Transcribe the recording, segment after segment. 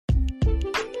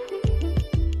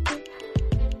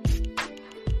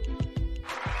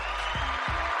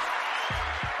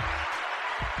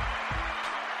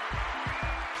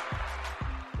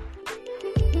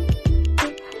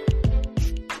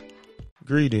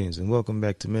Greetings and welcome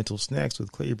back to Mental Snacks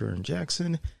with Claiborne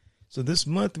Jackson. So this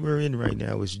month we're in right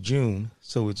now is June,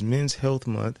 so it's Men's Health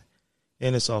Month,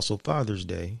 and it's also Father's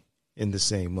Day in the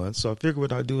same month. So I figured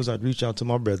what I'd do is I'd reach out to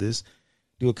my brothers,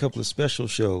 do a couple of special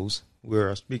shows where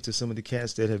I speak to some of the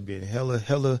cats that have been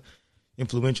hella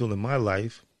influential in my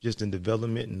life, just in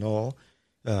development and all.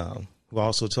 We'll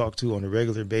also talk to on a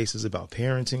regular basis about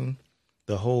parenting,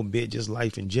 the whole bit, just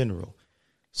life in general.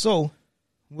 So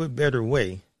what better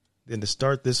way than to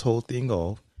start this whole thing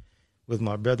off with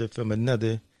my brother from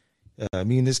another.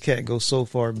 Me and this cat go so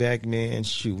far back, man.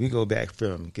 Shoot, we go back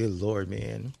from, good Lord,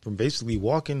 man, from basically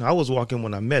walking. I was walking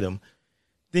when I met him.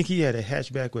 Think he had a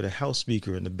hatchback with a house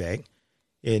speaker in the back.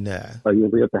 And you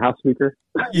agree with the house speaker?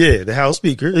 Yeah, the house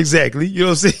speaker, exactly. You know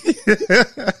what I'm saying?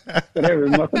 Whatever,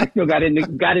 motherfucker still got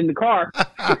in the car.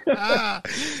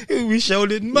 We sure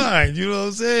didn't mind, you know what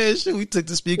I'm saying? Shoot, we took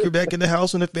the speaker back in the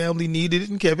house when the family needed it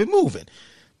and kept it moving.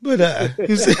 But I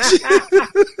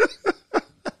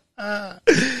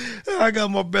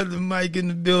got my brother Mike in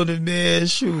the building, man.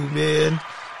 Shoot, man.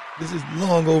 This is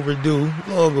long overdue.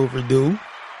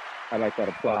 I like that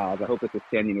applause. I hope it's a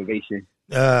standing ovation.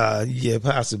 Yeah,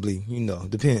 possibly.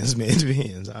 Depends, man.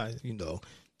 Depends. I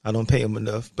don't pay them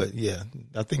enough, but yeah,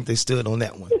 I think they stood on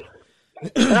that one. You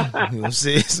know what I'm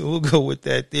saying? So we'll go with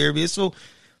that theory. So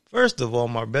first of all,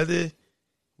 my brother,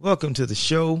 welcome to the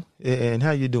show. And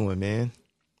how you doing, man?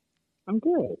 I'm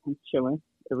good. I'm chilling.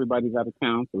 Everybody's out of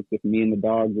town, so it's just me and the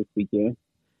dog this weekend.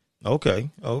 Okay.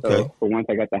 So for once,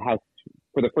 I got the house.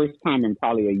 For the first time in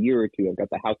probably a year or two, I've got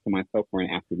the house to myself for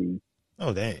an afternoon.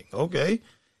 Oh, dang. Okay.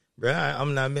 Bro,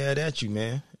 I'm not mad at you,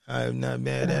 man. I'm not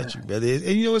mad at you, brother. And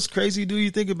you know what's crazy? Do you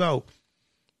think about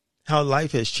how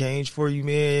life has changed for you,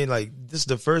 man? Like, this is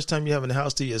the first time you're having a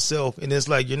house to yourself, and it's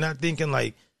like you're not thinking,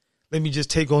 like, let me just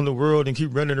take on the world and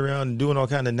keep running around and doing all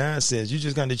kind of nonsense. You're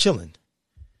just kind of chilling.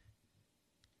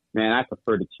 Man, I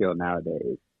prefer to chill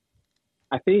nowadays.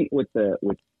 I think with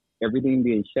everything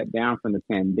being shut down from the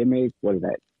pandemic, what is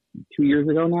that, 2 years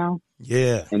ago now?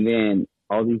 Yeah. And then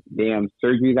all these damn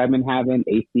surgeries I've been having,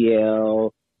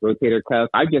 ACL, rotator cuff.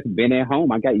 I've just been at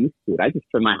home. I got used to it. I just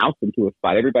turned my house into a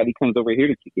spot. Everybody comes over here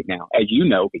to kick it now, as you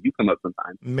know, because you come up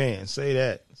sometimes. Man, say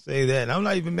that. And I'm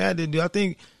not even mad at you. I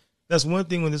think that's one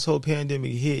thing when this whole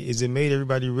pandemic hit is it made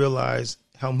everybody realize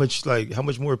how much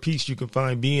more peace you can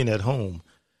find being at home.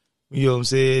 You know what I'm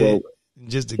saying? Well,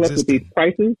 just plus with these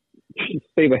prices, you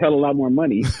save a hell of a lot more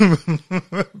money.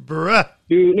 Bruh.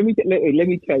 Dude, let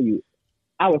me tell you,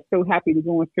 I was so happy to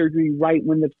go on surgery right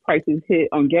when the prices hit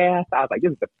on gas. I was like,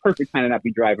 this is the perfect time to not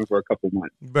be driving for a couple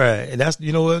months. Right. And that's,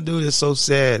 you know what, dude? It's so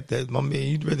sad that, my man,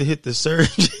 you'd rather hit the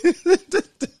surgery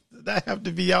than I have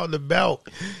to be out and about.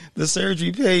 The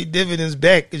surgery paid dividends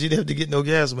back because you didn't have to get no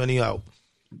gas money out.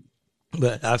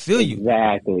 But I feel you.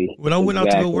 Exactly. When I went out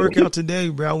to go work out today,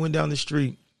 bro, I went down the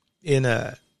street and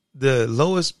the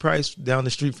lowest price down the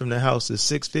street from the house is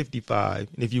 $6.55,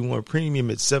 and if you want premium,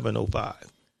 it's $7.05.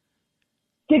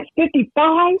 $6.55?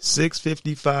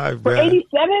 $6.55, bro. For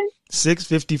 87?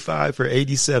 $6.55 for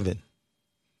 87.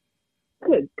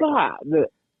 Good God!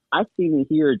 I've seen it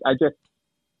here. I just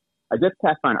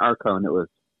passed by an Arco and it was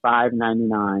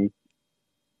 $5.99.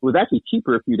 It was actually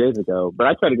cheaper a few days ago, but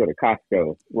I try to go to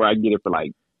Costco where I can get it for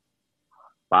like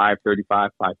 $5.35,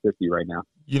 $5.50 right now.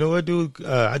 You know what, dude?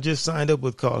 I just signed up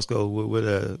with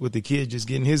Costco with the kid just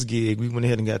getting his gig. We went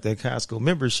ahead and got that Costco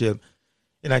membership,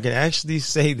 and I can actually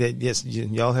say that yes,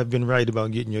 y'all have been right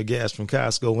about getting your gas from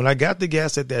Costco. When I got the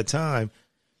gas at that time,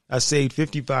 I saved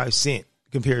 55 cents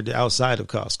compared to outside of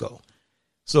Costco.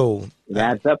 So it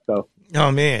adds up, though.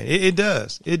 Oh man, it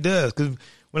does. Because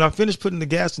when I finished putting the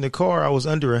gas in the car, I was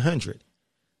under 100.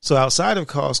 So outside of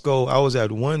Costco, I was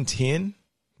at 110,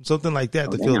 something like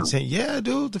that, to fill the tank. Yeah,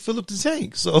 dude, to fill up the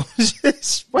tank. So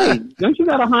wait, don't you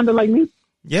got a Honda like me?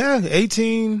 Yeah,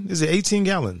 18. Is it 18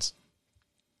 gallons?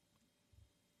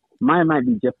 Mine might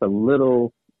be just a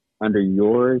little under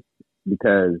yours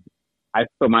because I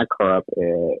fill my car up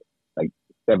at like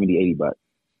 $70, $80.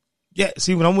 Yeah,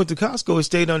 see, when I went to Costco, it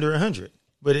stayed under 100.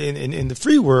 But in the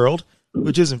free world,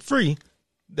 which isn't free,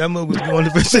 that mug was going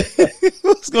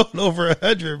was going over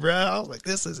 100, bro. I was like,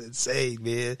 this is insane,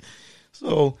 man.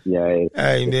 So, yeah,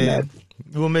 hey, man,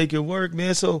 we'll make it work,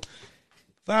 man. So,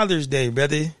 Father's Day,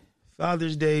 brother.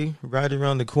 Father's Day right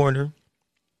around the corner.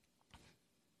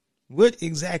 What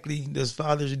exactly does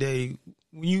Father's Day,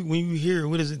 when you hear,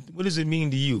 what does it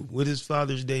mean to you? What does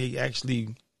Father's Day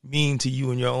actually mean to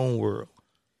you in your own world?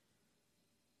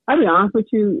 I'll be honest with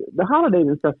you, the holidays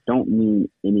and stuff don't mean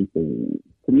anything.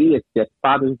 To me, it's just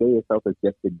Father's Day itself is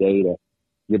just a day to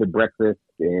get a breakfast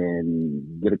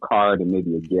and get a card and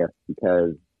maybe a gift,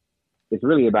 because it's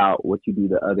really about what you do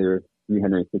to others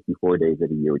 364 days of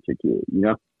the year with your kid, you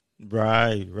know?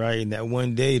 Right. And that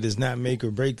one day does not make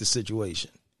or break the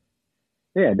situation.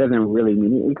 Yeah, it doesn't really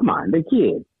mean, come on, they're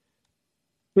kids.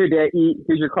 Here, Dad, eat.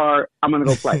 Here's your car. I'm going to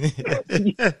go play.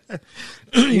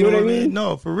 You know what I mean?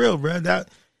 No, for real, bro. And I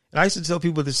used to tell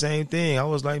people the same thing. I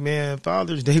was like, man,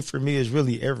 Father's Day for me is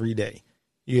really every day.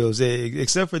 You know what I'm saying?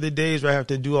 Except for the days where I have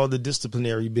to do all the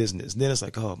disciplinary business. Then it's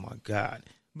like, oh, my God.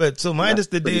 But so minus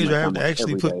the days where I have to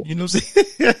actually put, you know what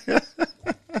I'm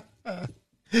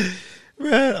saying?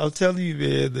 Man, I'll tell you,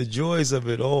 man, the joys of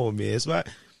it all, man. It's why.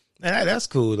 And that's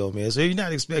cool though, man. So you're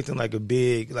not expecting like a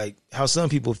big, like how some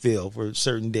people feel for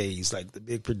certain days, like the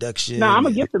big production. No, I'm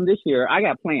gonna get them this year. I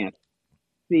got plans.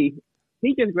 See,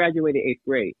 he just graduated 8th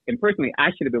grade, and personally, I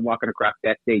should have been walking across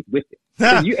that stage with him.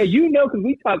 As you know, because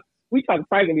we talk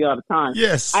privately all the time.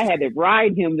 Yes, I had to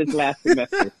ride him this last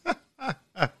semester.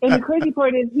 And the crazy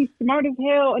part is, he's smart as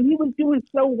hell, and he was doing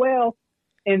so well.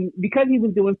 And because he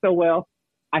was doing so well,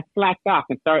 I slacked off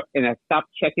and I stopped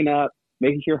checking up,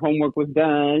 making sure homework was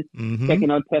done, checking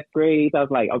on test grades. I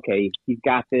was like, okay, he's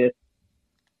got this.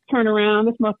 Turn around,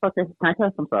 this motherfucker. Can I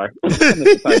cuss? I'm sorry.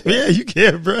 Yeah, you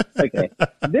can, bro. Okay,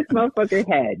 this motherfucker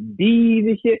had D's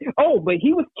and shit. Oh, but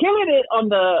he was killing it on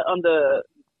the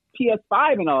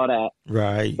PS5 and all that.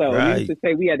 Right. So we used to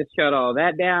say we had to shut all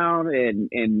that down,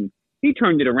 and he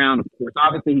turned it around. Of course,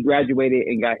 obviously he graduated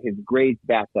and got his grades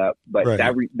back up, but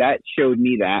that showed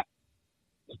me that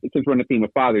since we're on the theme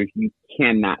of fathers, you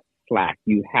cannot slack.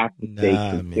 You have to stay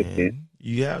consistent. Man.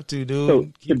 You have to, dude. So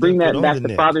to bring that back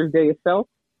to Father's Day itself,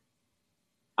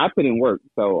 I put in work.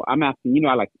 So I'm asking, you know,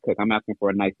 I like to cook. I'm asking for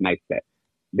a nice set.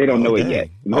 They don't know it yet.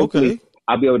 And hopefully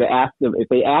I'll be able to ask them. If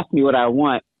they ask me what I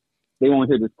want, they won't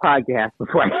hear this podcast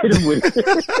before I hit them with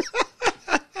it.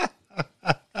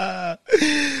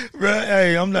 Right.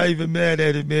 Hey, I'm not even mad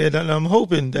at it, man. And I'm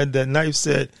hoping that knife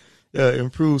set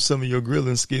improve some of your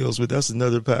grilling skills, but that's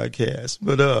another podcast.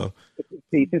 But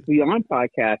see, since we on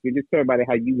podcast, we just talked about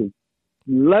how you was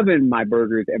loving my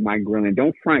burgers and my grilling.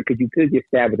 Don't front, because you could get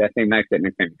stabbed with that same knife that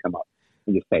next time you come up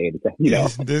and just say it. You know,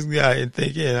 this guy and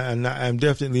thinking I'm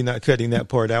definitely not cutting that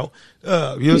part out. You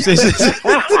know what I'm saying?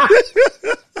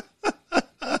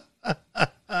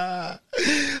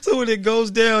 So when it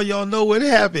goes down, y'all know what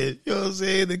happened. You know what I'm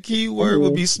saying? The key word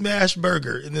would be smash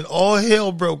burger, and then all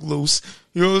hell broke loose.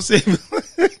 You know what I'm saying?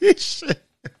 It's the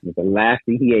last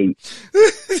thing he ate.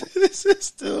 This is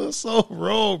still so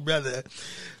wrong, brother.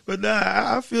 But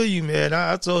nah, I feel you, man.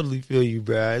 I totally feel you,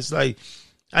 bro. It's like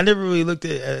I never really looked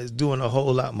at it as doing a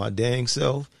whole lot my dang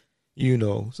self, you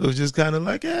know. So it's just kind of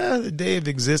like, the day of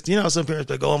existence. You know, some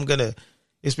parents are like, oh, I'm gonna.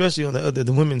 Especially on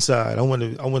the women's side, I want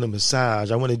a massage.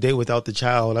 I want a day without the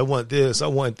child. I want this. I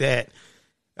want that.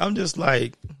 I'm just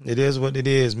like, it is what it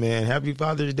is, man. Happy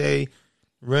Father's Day.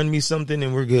 Run me something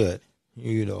and we're good.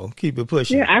 You know, keep it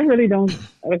pushing. Yeah, I really don't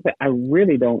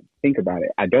think about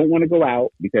it. I don't want to go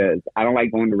out because I don't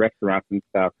like going to restaurants and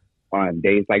stuff on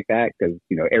days like that because,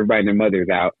 you know, everybody and their mother's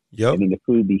out. Yep. And then the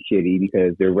food be shitty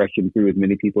because they're rushing through as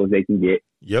many people as they can get.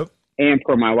 Yep. And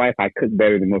for my wife, I cook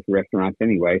better than most restaurants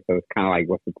anyway, so it's kind of like,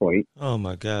 what's the point? Oh,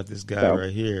 my God, this guy right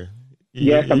here.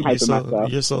 Yes, I'm hyping myself.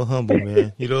 You're so humble,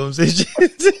 man. You know what I'm saying?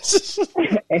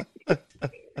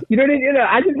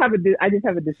 I just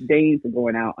have a disdain for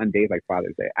going out on days like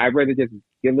Father's Day. I'd rather just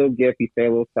get a little gift, you say a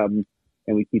little something,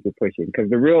 and we keep it pushing. Because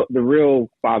the real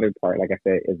father part, like I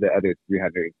said, is the other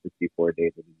 364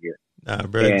 days of the year. Nah,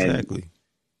 bro, exactly.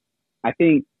 I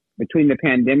think between the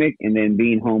pandemic and then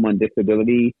being home on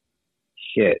disability,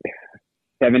 7-8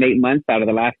 months out of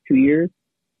the last 2 years,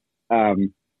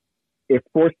 it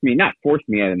not forced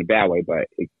me in a bad way, but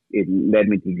it led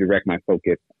me to direct my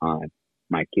focus on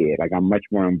my kid. Like I'm much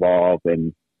more involved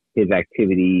in his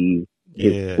activities,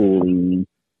 his schooling,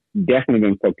 definitely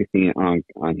been focusing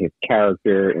on his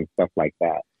character and stuff like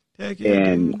that.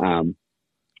 And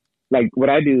like what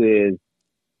I do is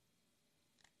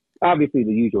obviously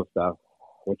the usual stuff.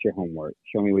 What's your homework?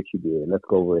 Show me what you did. Let's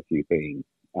go over a few things.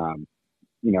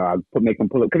 You know, make them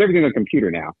pull up, because everything's on a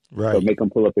computer now. Right. So make them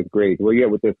pull up his grades. Where you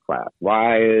at with this class?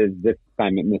 Why is this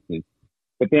assignment missing?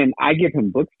 But then I give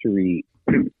him books to read.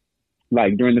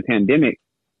 Like during the pandemic,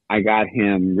 I got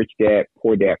him Rich Dad,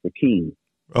 Poor Dad for Teens.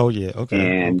 Oh, yeah.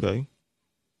 Okay. And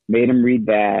made him read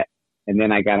that. And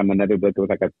then I got him another book. It was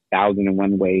like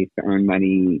 1,001 Ways to Earn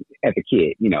Money as a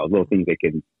kid. You know, little things they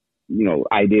can, you know,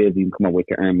 ideas you can come up with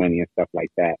to earn money and stuff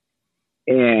like that.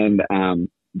 And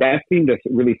that seemed to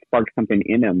really spark something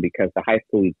in him because the high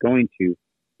school he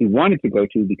wanted to go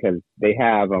to because they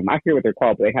have, I forget what they're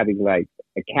called, but they have these like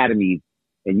academies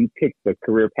and you pick the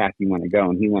career path you want to go.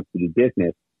 And he wants to do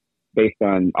business based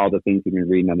on all the things he's been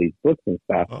reading on these books and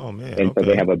stuff. Oh, man. And so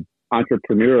they have an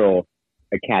entrepreneurial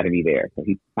academy there. So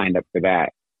he signed up for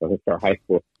that. So he'll start high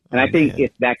school. And Oh I think man.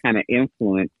 it's that kind of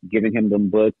influence giving him them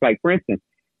books. Like, for instance,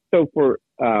 so for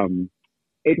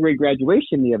eighth grade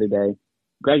graduation the other day,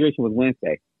 graduation was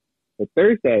Wednesday. So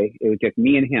Thursday, it was just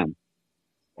me and him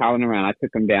calling around. I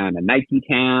took him down to Nike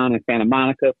Town in Santa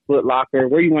Monica, Foot Locker.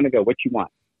 Where you want to go? What you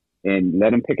want? And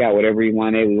let him pick out whatever he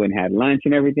wanted. We went and had lunch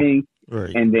and everything.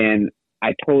 Right. And then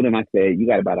I told him, I said, you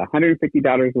got about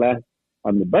 $150 left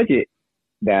on the budget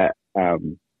that,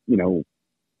 you know,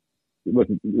 was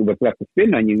left to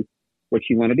spend on you. What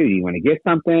you want to do? Do you want to get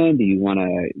something? Do you want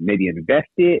to maybe invest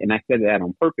it? And I said that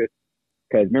on purpose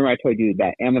because remember I told you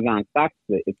that Amazon stock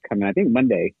split is coming, I think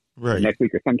Monday, Right. next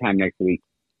week or sometime next week.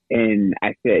 And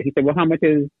I said, he said, well, how much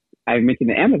is, I mentioned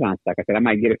the Amazon stock. I said, I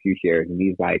might get a few shares. And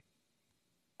he's like,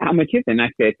 how much is it? And I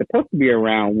said, it's supposed to be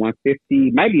around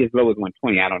 150, might be as low as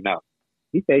 120. I don't know.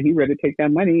 He said he'd rather take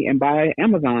that money and buy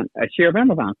Amazon, a share of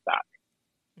Amazon stock.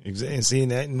 And seeing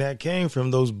that, and that came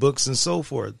from those books and so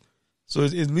forth. So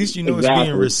at least you know Exactly. it's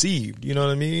being received. You know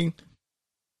what I mean?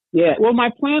 Yeah. Well, my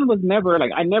plan was never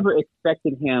like, I never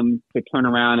expected him to turn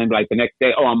around and like the next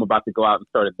day, oh, I'm about to go out and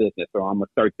start a business or I'm going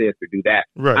to start this or do that.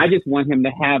 Right. I just want him to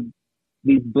have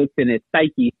these books in his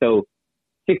psyche. So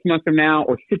 6 months from now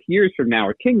or 6 years from now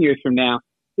or 10 years from now,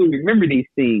 he'll remember these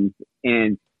things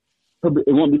and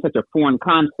it won't be such a foreign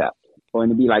concept for him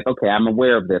to be like, okay, I'm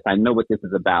aware of this. I know what this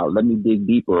is about. Let me dig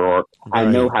deeper, or I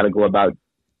know how to go about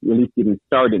at least getting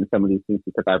started in some of these things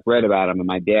because I've read about them and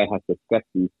my dad has discussed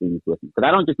these things with me. Because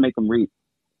I don't just make them read.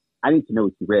 I need to know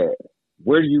what you read.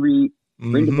 Where do you read?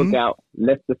 Bring the book out.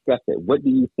 Let's discuss it. What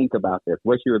do you think about this?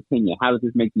 What's your opinion? How does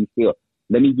this make you feel?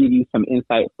 Let me give you some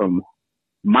insight from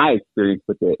my experience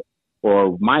with it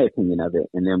or my opinion of it.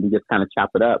 And then we just kind of chop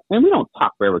it up. And we don't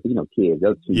talk forever because, you know, kids,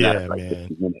 those two minutes, like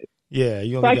 15 minutes. Yeah,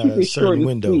 you So I only keep got a it short certain and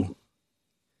window. sweet.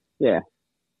 Yeah.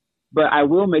 But I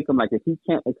will make him, like, if he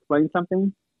can't explain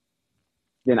something,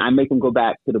 then I make him go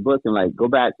back to the book and, like, go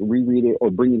back, reread it,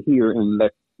 or bring it here and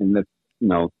let's you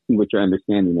know, see what your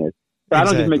understanding is. So I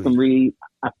don't just make him read.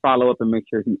 I follow up and make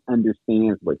sure he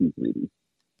understands what he's reading.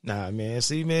 Nah, man.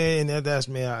 See, man, that's,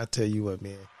 man, I tell you what,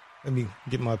 man. Let me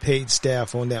get my paid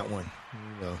staff on that one.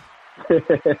 You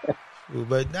know.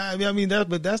 But, nah, I mean,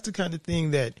 that's the kind of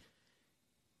thing that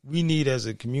we need as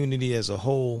a community as a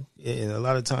whole. And a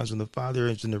lot of times when the father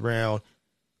isn't around,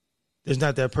 there's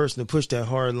not that person to push that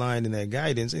hard line and that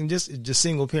guidance. And just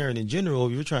single parent in general,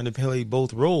 if you're trying to play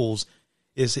both roles,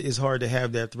 it's hard to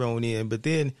have that thrown in. But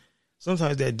then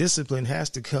sometimes that discipline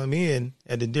has to come in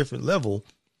at a different level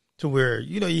to where,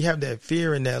 you know, you have that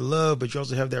fear and that love, but you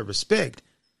also have that respect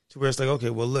to where it's like, okay,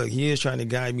 well, look, he is trying to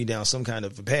guide me down some kind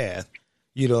of a path.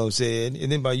 You know what I'm saying? And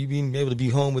then by you being able to be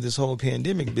home with this whole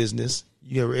pandemic business,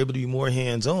 you were able to be more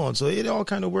hands-on. So it all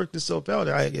kind of worked itself out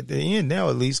at the end now,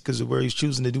 at least, because of where he's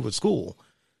choosing to do at school.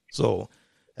 So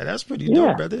that's pretty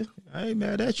dope, brother. I ain't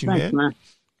mad at you, Thanks, man.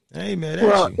 I ain't mad at you.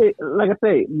 Well, like I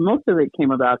say, most of it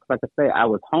came about, like I say, I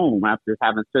was home after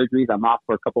having surgeries. I'm off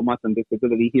for a couple months on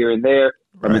disability here and there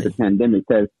from the pandemic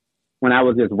because when I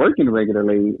was just working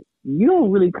regularly, you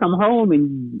don't really come home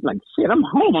and like, shit, I'm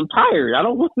home. I'm tired. I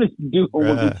don't want to do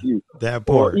homework with you. That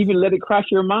part. Or even let it cross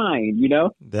your mind, you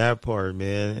know? That part,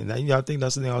 man. And I think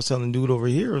that's the thing I was telling dude over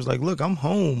here. It was like, look, I'm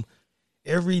home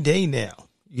every day now.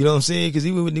 You know what I'm saying? Because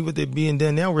even with it being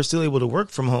done now, we're still able to work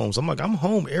from home. So I'm like, I'm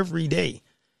home every day.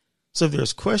 So if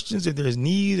there's questions, if there's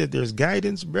needs, if there's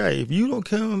guidance, right, if you don't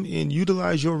come and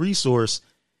utilize your resource,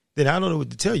 then I don't know what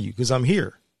to tell you because I'm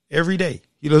here every day.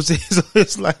 You know what I'm saying? So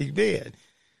it's like, man.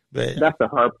 But that's the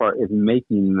hard part is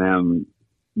making them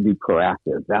be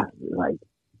proactive. That's like,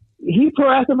 he's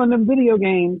proactive on them video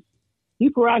games.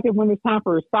 He's proactive when it's time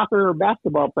for soccer or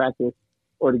basketball practice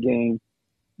or the game.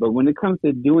 But when it comes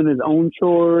to doing his own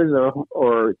chores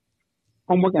or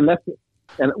homework,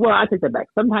 well, I take that back.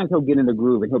 Sometimes he'll get in the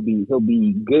groove and he'll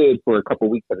be good for a couple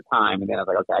weeks at a time. And then I was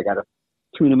like, okay, I got to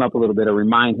tune him up a little bit or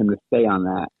remind him to stay on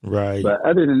that. Right. But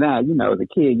other than that, you know, as a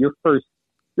kid, your first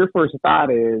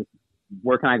thought is,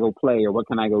 where can I go play or what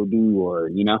can I go do or,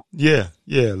 you know? Yeah.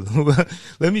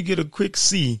 Let me get a quick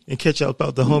C and catch up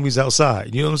about the homies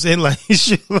outside. You know what I'm saying? Like,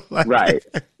 shit like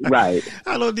right.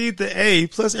 I don't need the A.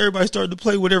 Plus, everybody started to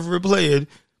play whatever we're playing.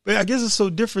 But I guess it's so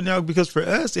different now because for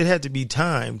us, it had to be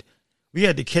timed. We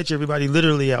had to catch everybody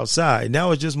literally outside.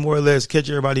 Now it's just more or less catch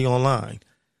everybody online.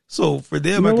 So for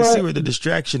them, I can see where the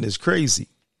distraction is crazy.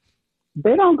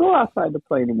 They don't go outside to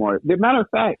play anymore. As a matter of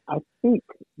fact, I think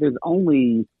he's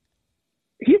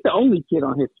the only kid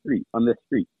on this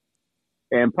street,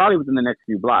 and probably within the next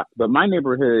few blocks. But my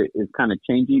neighborhood is kind of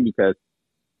changing because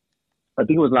I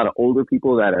think it was a lot of older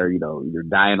people that are, either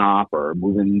dying off or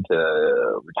moving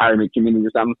to retirement community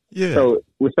or something. Yeah. So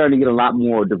we're starting to get a lot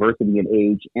more diversity in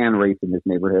age and race in this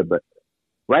neighborhood. But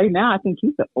right now, I think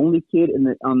he's the only kid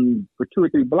for 2 or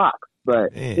 3 blocks.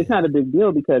 But it's not a big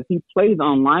deal because he plays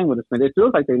online with us. And it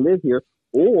feels like they live here.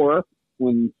 Or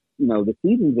when, the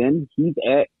season's in, he's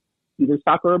at either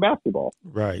soccer or basketball.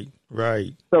 Right.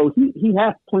 So he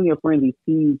has plenty of friends he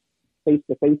sees face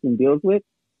to face and deals with.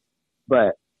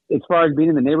 But as far as being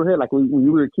in the neighborhood, like when we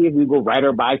were kids, we'd go ride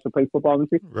our bikes or play football in the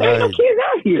street. Right. There ain't no kids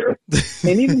out here.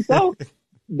 And even so,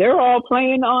 they're all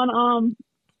playing on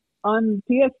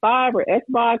PS5 or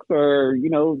Xbox or,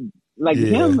 him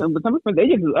and some of them, they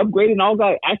just upgraded and all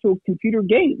got actual computer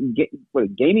gaming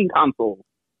consoles.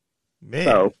 Man.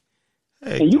 So,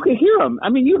 and you can hear them. I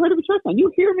mean, you heard of a church,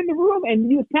 you hear them in the room,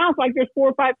 and it sounds like there's 4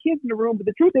 or 5 kids in the room, but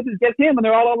the truth is it's just him, and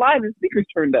they're all alive, and speakers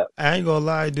turned up. I ain't gonna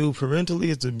lie, dude.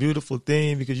 Parentally, it's a beautiful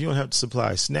thing because you don't have to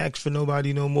supply snacks for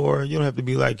nobody no more. You don't have to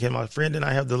be like, "Can my friend and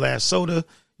I have the last soda?"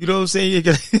 You know what I'm saying? You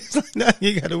got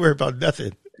to worry about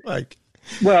nothing. Like,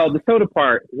 well, the soda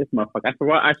part, this motherfucker.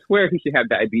 I swear he should have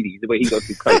diabetes the way he goes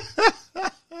through coke.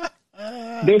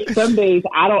 There's some days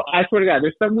I swear to God,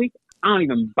 there's some weeks I don't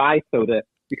even buy soda.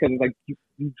 Because it's like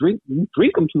you drink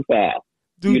them too fast,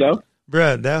 dude,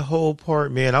 Bruh, that whole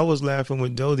part, man, I was laughing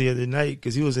with Doe the other night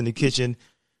because he was in the kitchen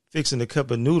fixing a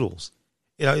cup of noodles.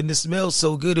 And it smelled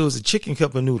so good. It was a chicken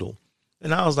cup of noodle.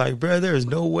 And I was like, bruh, there is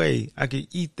no way I could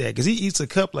eat that because he eats a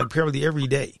cup like probably every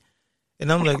day. And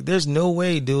I'm like, there's no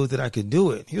way, dude, that I could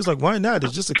do it. He was like, why not?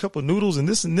 There's just a couple of noodles and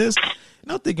this and this.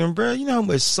 And I'm thinking, bruh, you know how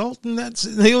much salt in that?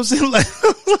 You know what I'm saying?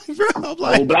 I'm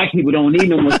like, black people don't need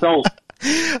no more salt.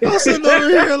 I'm sitting over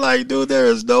here like, dude, there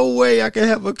is no way I can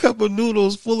have a cup of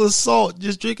noodles full of salt,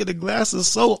 just drinking a glass of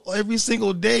salt every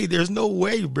single day. There's no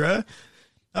way, bruh.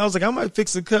 I was like, I might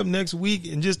fix a cup next week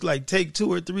and just like take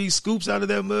 2 or 3 scoops out of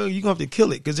that mug. You're going to have to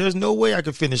kill it because there's no way I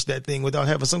could finish that thing without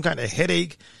having some kind of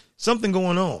headache, something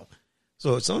going on.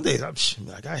 So some days I'm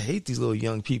like, I hate these little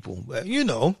young people, but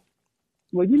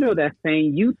Well, you know that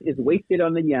saying, youth is wasted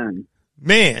on the young.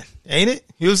 Man, ain't it?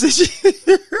 He was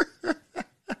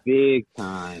big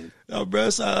time. No, bro,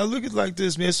 so I look at it like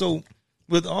this, man. So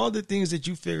with all the things that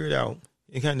you figured out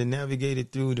and kind of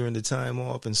navigated through during the time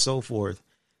off and so forth,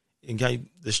 and kind of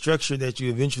the structure that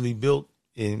you eventually built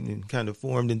and kind of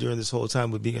formed and during this whole time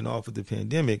with being off with the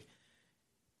pandemic,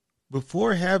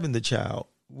 before having the child,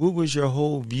 what was your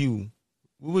whole view?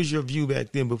 What was your view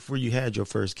back then before you had your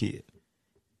first kid?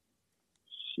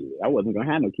 Shit, I wasn't going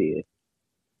to have no kids.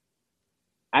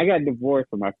 I got divorced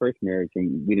from my first marriage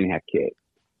and we didn't have kids.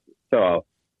 So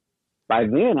by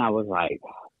then I was like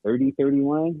 30,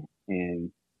 31.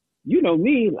 And you know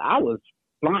me, I was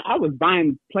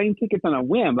buying plane tickets on a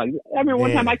whim. Like, I remember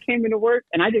one time I came into work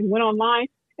and I just went online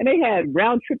and they had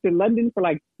round trip to London for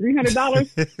like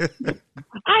 $300.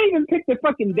 I even picked the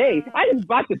fucking day. I just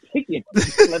bought the ticket.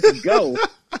 Let's go.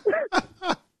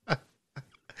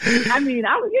 I mean,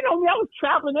 I was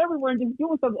traveling everywhere and just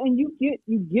doing stuff. And you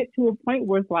get to a point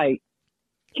where it's like,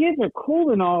 kids are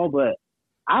cool and all, but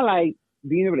I like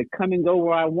being able to come and go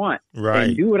where I want, right,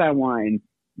 and do what I want. And,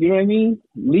 you know what I mean?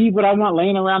 Leave what I want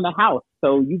laying around the house.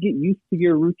 So you get used to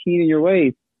your routine and your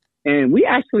ways. And we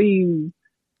actually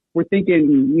were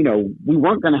thinking, we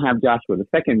weren't going to have Joshua the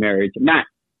second marriage, not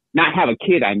have a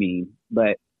kid, I mean,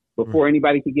 but before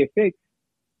anybody could get fixed,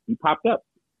 he popped up.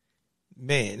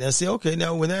 Man, now see, okay,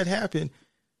 now when that happened,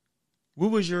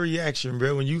 what was your reaction,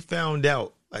 bro, when you found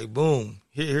out? Like, boom,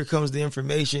 here comes the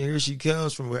information. Here she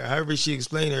comes from however she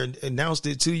explained or announced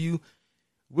it to you.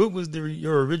 What was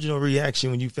your original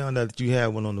reaction when you found out that you had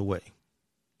one on the way?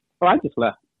 Oh, I just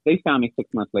left. They found me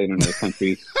 6 months later in another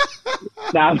country.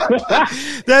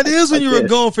 That is when you were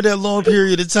gone for that long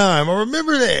period of time. I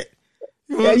remember that.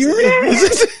 Yeah, you remember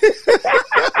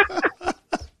that?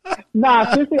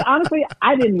 Nah, seriously, honestly,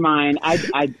 I didn't mind. I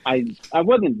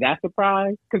wasn't that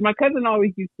surprised because my cousin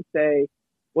always used to say,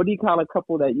 what do you call a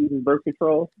couple that uses birth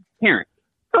control? Parents.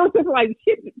 So it's just like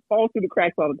shit falls through the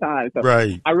cracks all the time. So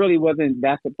right. I really wasn't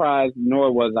that surprised,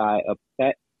 nor was I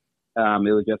upset.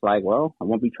 It was just like, well, I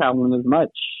won't be traveling as much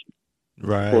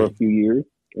for a few years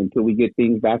until we get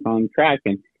things back on track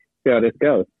and see how this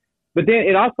goes. But then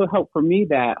it also helped for me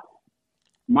that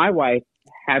my wife,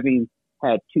 having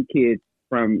had 2 kids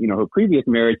from, her previous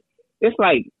marriage, it's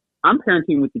like I'm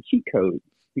parenting with the cheat code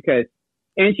because,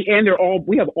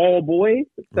 we have all boys.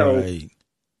 So she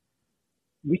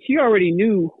already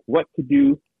knew what to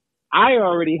do. I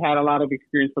already had a lot of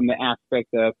experience from the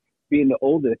aspect of being the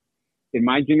oldest in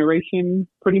my generation,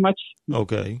 pretty much.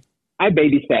 Okay. I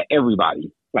babysat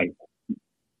everybody, like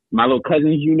my little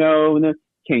cousins,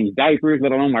 change diapers,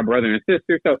 let alone my brother and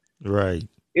sister. So Right.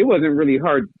 it wasn't really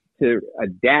hard to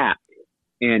adapt.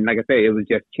 And like I say, it was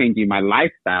just changing my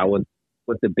lifestyle was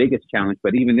the biggest challenge.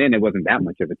 But even then, it wasn't that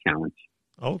much of a challenge.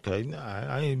 Okay. Nah,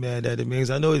 I ain't mad at it, man.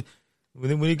 'Cause I know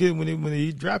when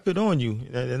they drop it on you,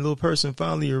 that little person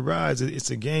finally arrives, it's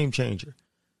a game changer.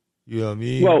 You know what I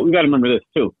mean? Well, we got to remember this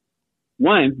too.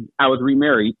 One, I was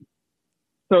remarried.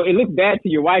 So it looks bad to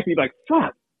your wife. You're like,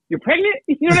 fuck, you're pregnant?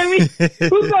 You know what I mean?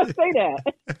 Who's going to say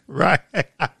that? Right.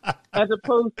 As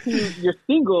opposed to you're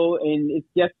single and it's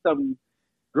just some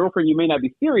girlfriend you may not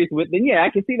be serious with, then yeah, I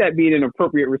can see that being an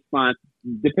appropriate response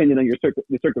depending on the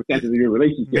circumstances of your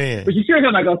relationship. Man. But you sure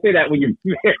not going to say that when you're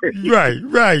married. Right.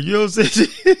 You know what I'm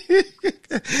saying?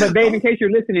 But babe, in case you're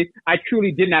listening, I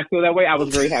truly did not feel that way. I was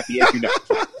very happy, as you know.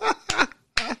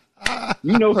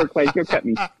 You know her, Clay. She'll cut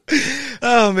me.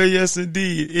 Oh man, yes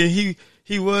indeed. And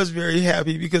he was very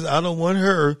happy because I don't want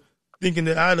her thinking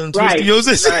that I done twisted your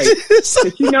system. Right.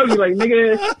 But you know, you're like,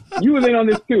 nigga, you was in on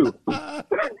this too.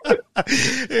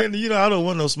 And you know, I don't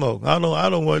want no smoke. I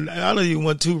don't even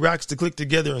want two rocks to click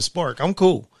together and spark. I'm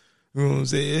cool. You know what I'm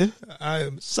saying? I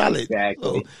am solid.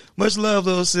 Exactly. Oh, much love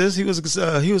though, sis. He was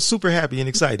super happy and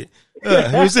excited.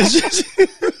 Right.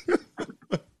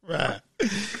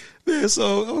 Yeah,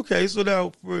 so okay, so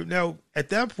now at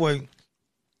that point,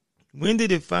 when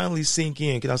did it finally sink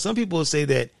in? Because some people say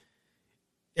that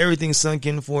everything sunk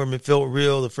in for them and felt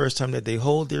real the first time that they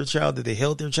held their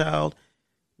child.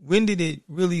 When did it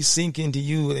really sink into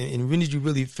you, and when did you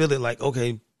really feel it like,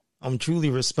 okay, I'm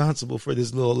truly responsible for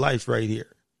this little life right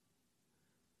here?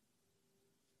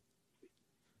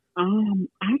 I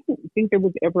don't think there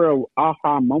was ever a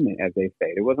aha moment, as they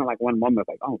say. There wasn't like one moment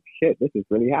like, oh shit, this is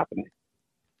really happening.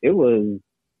 It was,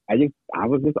 I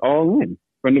was just all in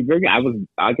from the very. I was,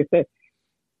 like I said,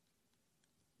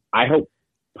 I helped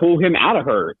pull him out of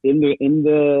her in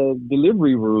the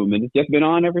delivery room, and it's just been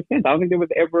on ever since. I don't think there was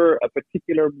ever a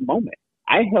particular moment.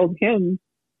 I held him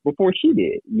before she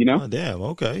did. You know? Oh, damn.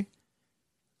 Okay.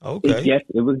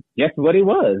 It was just what it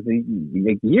was.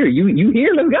 Like, here, you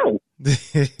here? Let's go.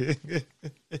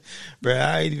 Bro,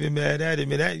 I ain't even mad at it,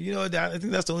 man. I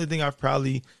think that's the only thing I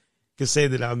probably could say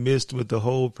that I missed with the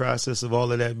whole process of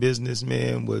all of that business,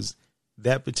 man, was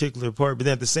that particular part. But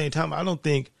then at the same time, I don't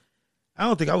think I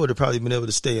would have probably been able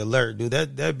to stay alert, dude.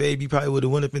 That baby probably would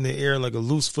have went up in the air like a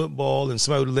loose football, and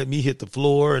somebody would have let me hit the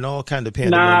floor and all kind of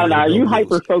pandemonium. Nah, you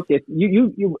hyper focused.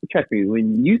 You trust me.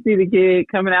 When you see the kid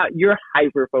coming out, you're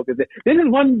hyper focused. This is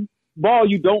one ball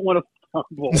you don't want to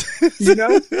fumble. You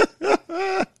know.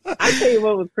 I tell you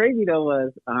what was crazy though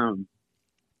was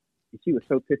she was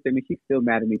so pissed at me. She's still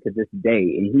mad at me to this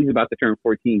day, and he's about to turn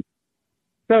 14.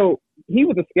 So he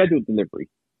was a scheduled delivery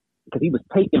because he was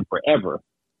taking forever.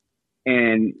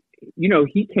 And, you know,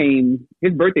 he came,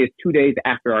 his birthday is 2 days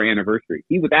after our anniversary.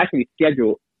 He was actually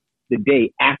scheduled the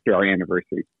day after our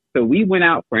anniversary. So we went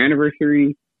out for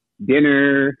anniversary,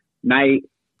 dinner, night,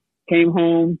 came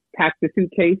home, packed the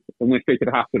suitcase, and went straight to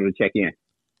the hospital to check in.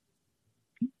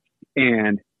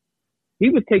 And he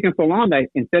was taking so long that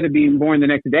instead of being born the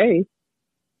next day,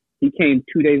 he came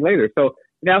 2 days later. So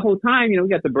that whole time, you know, we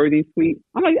got the birthday suite.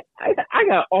 I'm like, I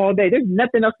got all day. There's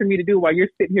nothing else for me to do while you're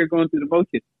sitting here going through the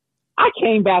motions. I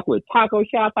came back with taco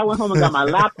shots. I went home and got my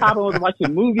laptop. I was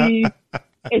watching movies.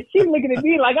 And she's looking at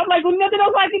me like, I'm like, well, nothing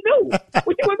else I can do.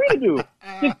 What you want me to do?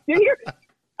 Just sit here?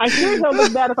 I sure as hell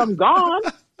look bad if I'm gone.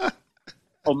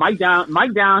 Oh, Mike down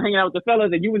hanging out with the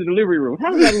fellas and you in the delivery room. How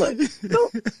does that look?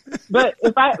 So, but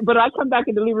I come back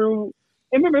in the delivery room,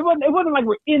 and remember, it wasn't like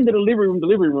we're in the delivery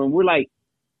room. We're like,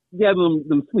 yeah,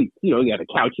 them suites. You know, you got a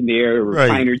couch in there, a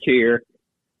recliner chair.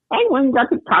 I went and got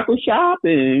the taco shop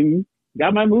and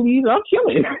got my movies. I'm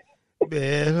chilling.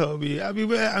 Man,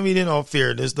 I mean, in all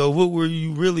fairness, though, what were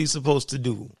you really supposed to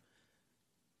do?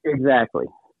 Exactly.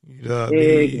 You know what I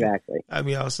mean? Exactly. I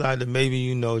mean, outside of maybe,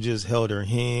 you know, just held her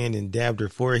hand and dabbed her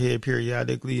forehead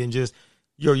periodically and just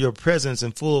your presence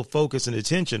and full focus and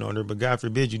attention on her. But God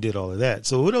forbid you did all of that.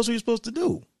 So what else were you supposed to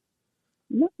do?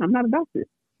 No, I'm not a doctor.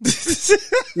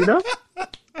 You know?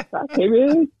 I came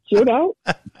in, chilled out,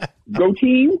 go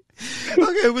team.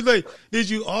 Okay, but like, did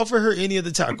you offer her any of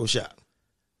the taco shop?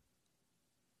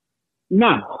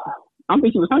 No. I don't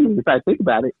think she was hungry if I think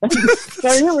about it. I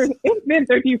remember, it's been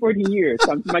 13, 14 years.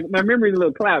 So my memory is a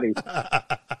little cloudy.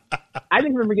 I just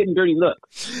remember getting dirty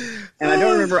looks. And I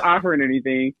don't remember offering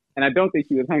anything. And I don't think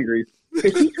she was hungry.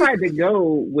 Because she tried to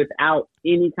go without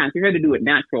any kind. She tried to do it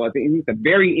natural. I think at the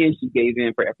very end, she gave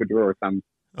in for epidural or something.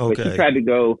 Okay. But she tried to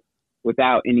go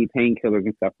without any painkillers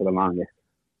and stuff for the longest.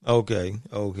 Okay.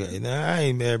 Now, I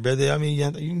ain't mad, brother. I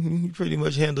mean, you pretty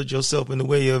much handled yourself in the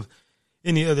way of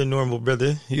any other normal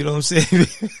brother. You know what I'm saying?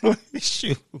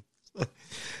 Shoot.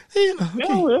 You know, okay.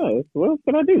 Oh, yeah. What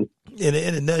can I do? In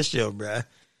a nutshell, bruh.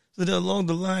 So then along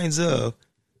the lines of,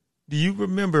 do you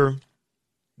remember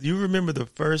the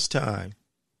first time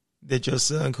that your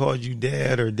son called you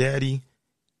dad or daddy?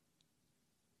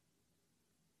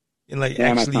 And like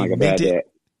actually like meant it?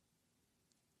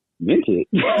 Meant it.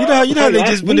 You know how they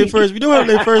just when they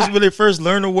first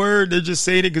learn a word, they're just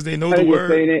saying it because they know the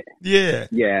word. It. Yeah.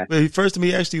 Yeah. But first time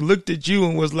he actually looked at you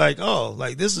and was like, oh,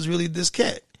 like this is really this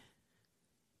cat.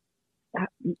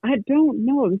 I don't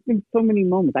know. There's been so many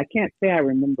moments. I can't say I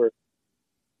remember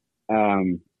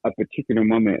a particular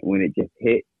moment when it just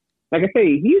hit. Like I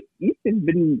say, he's just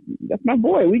been, that's my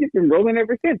boy. We just been rolling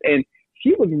ever since. And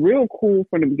she was real cool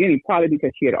from the beginning, probably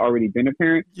because she had already been a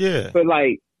parent. Yeah. But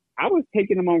like, I was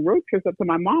taking him on road trips up to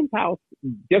my mom's house,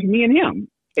 just me and him,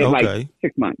 in like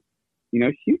 6 months. You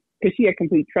know, because she had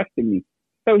complete trust in me.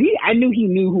 So I knew he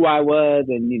knew who I was,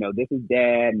 and you know, this is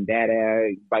dad and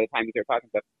dada. By the time he started talking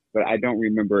stuff, but I don't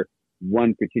remember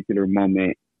one particular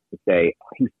moment to say, oh,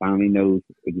 he finally knows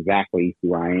exactly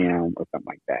who I am or something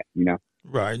like that. You know?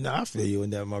 Right. No, I feel you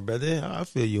on that, my brother. I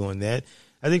feel you on that.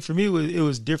 I think for me it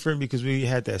was different because we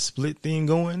had that split thing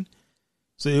going.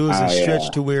 So it was a stretch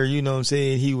to where, you know what I'm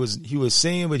saying, he was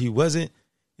saying, but he wasn't.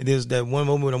 And there's that one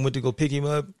moment when I went to go pick him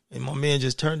up, and my man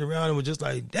just turned around and was just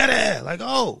like, Dada, like,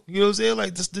 oh, you know what I'm saying?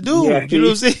 Like, this the dude. Yeah, you know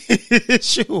what I'm saying?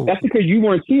 Sure. That's because you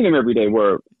weren't seeing him every day,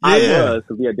 where I was,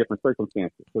 because we had different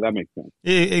circumstances. So that makes sense.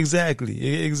 Yeah, exactly.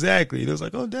 It was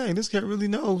like, oh, dang, this cat really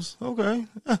knows. Okay.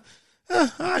 All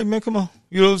right, man, come on.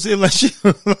 You know what I'm saying?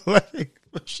 Like,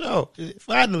 for sure. It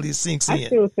finally sinks in.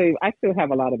 I still have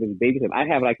a lot of his babies. I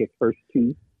have like his first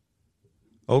two.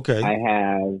 Okay. I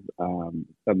have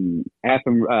some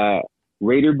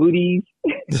Raider booties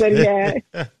that he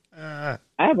had. I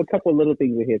have a couple little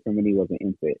things of his from when he was an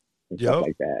infant and stuff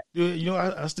like that. You know,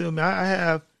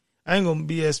 I ain't gonna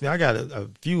BS me. I got a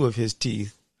few of his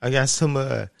teeth. I got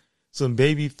some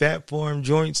baby fat form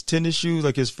joints tennis shoes,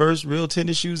 like his first real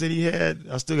tennis shoes that he had.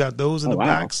 I still got those in the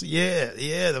box.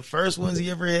 Yeah, the first ones he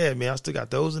ever had, man. I still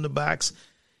got those in the box.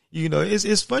 You know,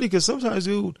 it's funny because sometimes,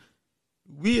 dude,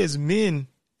 we as men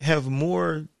have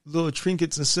more little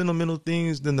trinkets and sentimental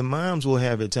things than the moms will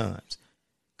have at times.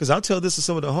 Because I'll tell this to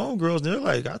some of the homegirls, and they're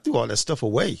like, I threw all that stuff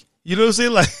away. You know what I'm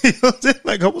saying? Like, you know what I'm saying?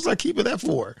 Like, what was I keeping that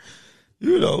for?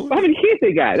 You know. How many kids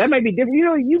they got? That might be different. You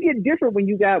know, you get different when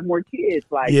you got more kids.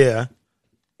 Like, yeah.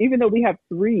 Even though we have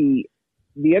three,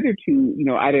 the other two, you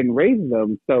know, I didn't raise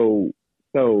them. So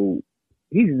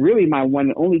he's really my one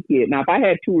and only kid. Now, if I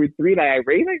had two or three that I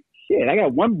raised, like, shit, I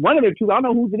got one of the two. I don't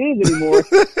know whose it is anymore.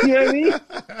 You know what I mean?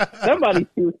 Somebody's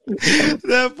two.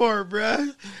 That part,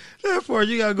 bruh. That part,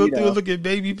 you gotta go through and look at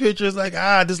baby pictures. Like,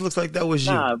 this looks like that was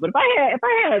you. Nah, but if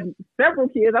I had several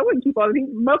kids, I wouldn't keep all of these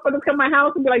motherfuckers come to my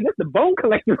house and be like, "This the bone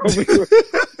collector over here."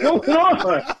 What's going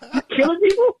on? You killing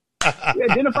people? You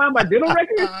identifying by dental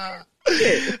records?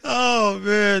 Shit. Oh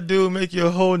man, dude, make your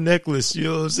whole necklace. You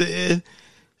know what I'm saying?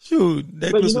 Shoot,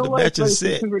 necklace with a matching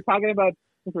set. Since we're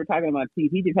talking about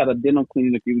teeth, he just had a dental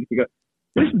cleaning a few weeks ago.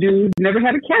 This dude never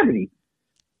had a cavity.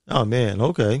 Oh man,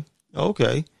 okay.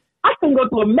 I couldn't go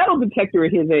through a metal detector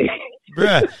at his age.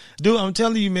 Bruh, dude, I'm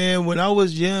telling you, man, when I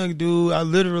was young, dude, I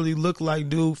literally looked like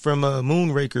dude from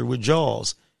Moonraker with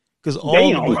Jaws. Because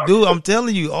dude, I'm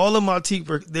telling you, all of my teeth,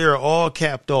 they're all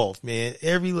capped off, man.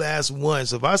 Every last one.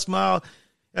 So if I smile,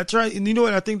 I try, and you know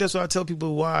what? I think that's why I tell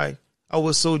people why I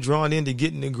was so drawn into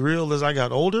getting the grill as I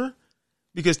got older.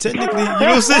 Because technically, you know what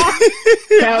I'm saying?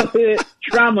 Childhood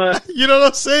trauma. You know what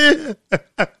I'm saying?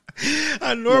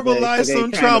 I normalized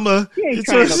some trauma. He ain't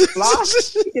trying to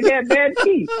floss. He had bad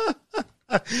teeth.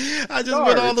 I just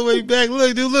went all the way back.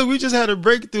 Look, dude, we just had a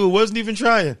breakthrough. It wasn't even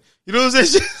trying. You know what I'm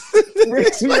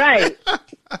saying? Right.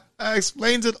 That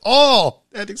explains it all.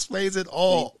 Damn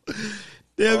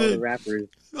all it. The rappers,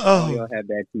 all y'all had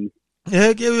bad teeth.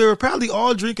 Heck yeah, we were probably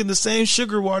all drinking the same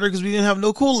sugar water because we didn't have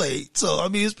no Kool-Aid. So, I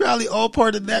mean, it's probably all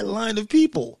part of that line of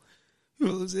people. You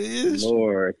know what I'm saying?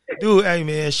 Lord. Dude, hey,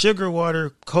 man,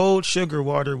 cold sugar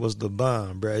water was the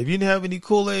bomb, bro. If you didn't have any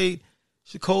Kool-Aid,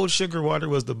 cold sugar water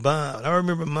was the bomb. I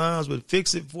remember moms would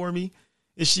fix it for me,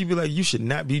 and she'd be like, you should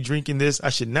not be drinking this. I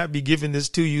should not be giving this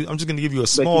to you. I'm just going to give you a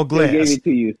small glass. But she still gave it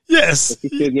to you. Yes. But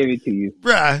she still gave it to you.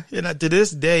 Bruh, and to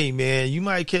this day, man, you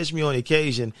might catch me on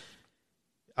occasion.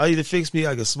 I'll either fix me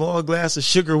like a small glass of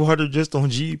sugar water just on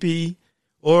GP,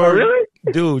 or really?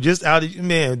 Dude, just out of,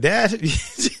 man, that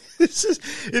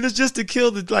it's just to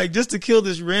kill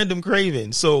this random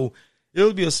craving. So it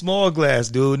would be a small glass,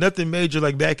 dude. Nothing major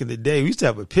like back in the day. We used to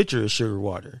have a pitcher of sugar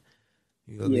water.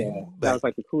 You know that was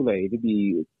like the Kool-Aid. It'd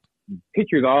be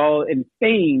pictures all in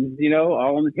stains,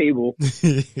 all on the table.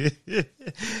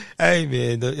 Hey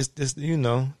man, it's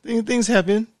things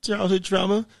happen, childhood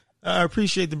trauma. I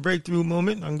appreciate the breakthrough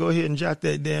moment. I can go ahead and jot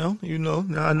that down. Now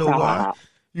I know why.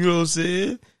 You know what I'm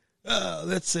saying?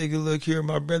 Let's take a look here,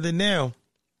 my brother. Now,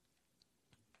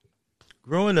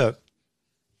 growing up,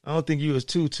 I don't think you was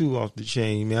too off the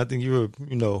chain, man. I think you were,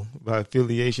 by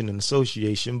affiliation and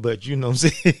association, but you know what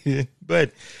I'm saying?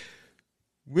 But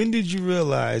when did you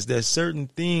realize that certain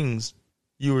things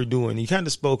you were doing, you kind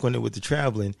of spoke on it with the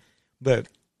traveling, but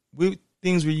what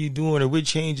things were you doing or what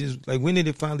changes, like when did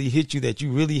it finally hit you that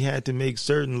you really had to make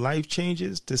certain life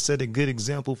changes to set a good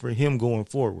example for him going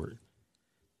forward?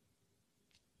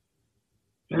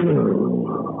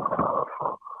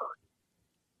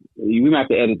 We might have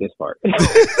to edit this part.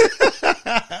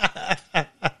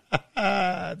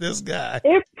 This guy.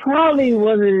 It probably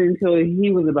wasn't until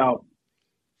he was about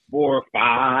 4 or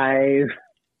 5,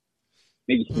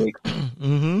 maybe 6.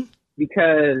 Mm-hmm.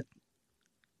 Because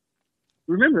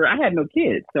remember, I had no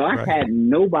kids, so I had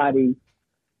nobody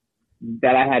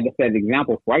that I had to set an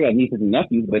example for. I got nieces and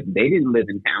nephews, but they didn't live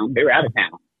in town; they were out of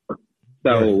town.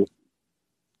 So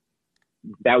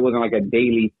that wasn't like a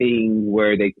daily thing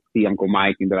where they could see Uncle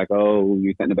Mike and be like, "Oh,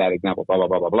 you're setting a bad example." Blah blah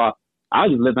blah blah blah. I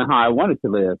was just living how I wanted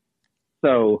to live.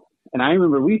 So, and I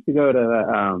remember we used to go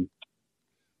to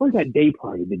what was that day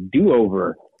party, the Do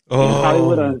Over in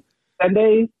Hollywood on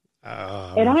Sundays.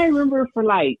 And I remember for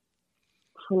like,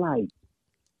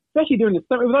 especially during the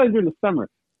summer, it was always during the summer.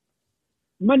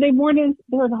 Monday mornings,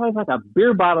 there was always like a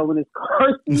beer bottle in his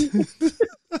car seat.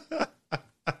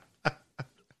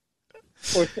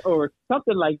 or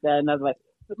something like that. And I was like,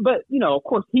 but, of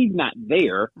course, he's not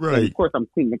there. Right. And of course, I'm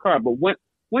seeing the car. But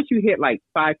once you hit like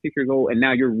 5, 6 years old and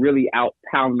now you're really out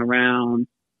pounding around,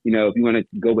 if you want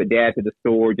to go with dad to the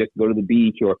store, just go to the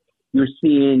beach, or you're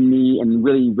seeing me and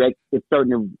really it's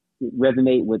starting to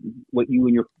resonate with what you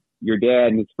and your dad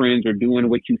and his friends are doing,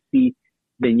 what you see,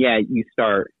 then you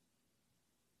start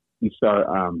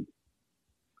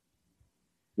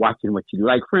watching what you do.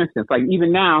 Like, for instance, like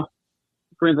even now,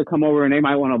 friends will come over and they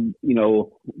might want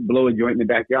to, blow a joint in the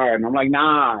backyard. And I'm like,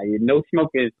 nah, no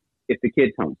smoking if the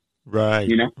kid's home. Right.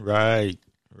 Right.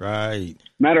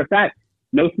 Matter of fact,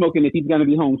 no smoking if he's going to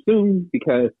be home soon,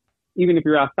 because even if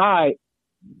you're outside,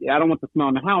 I don't want the smell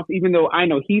in the house, even though I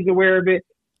know he's aware of it.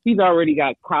 He's already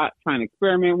got caught trying to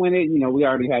experiment with it. We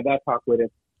already had that talk with him.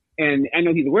 And I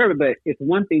know he's aware of it, but it's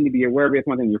one thing to be aware of it. It's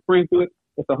one thing your friends do it.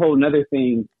 It's a whole nother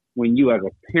thing when you as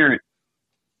a parent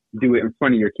do it in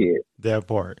front of your kids. That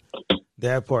part.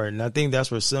 And I think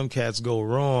that's where some cats go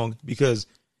wrong, because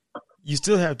you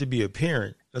still have to be a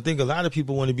parent. I think a lot of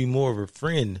people want to be more of a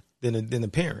friend than a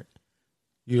parent.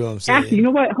 You know what I'm saying? Actually, you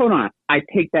know what? Hold on. I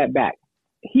take that back.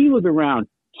 He was around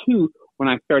 2 when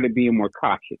I started being more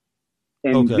cautious.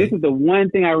 And This is the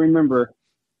one thing I remember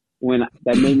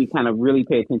that made me kind of really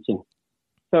pay attention.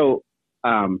 So,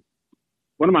 one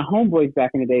of my homeboys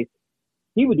back in the day,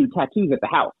 he would do tattoos at the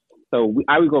house. So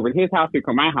I would go over to his house, he'd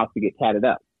come to my house to get tatted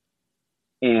up.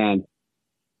 And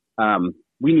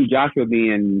we knew Joshua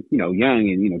being, young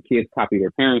and, kids copy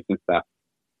their parents and stuff.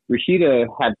 Rashida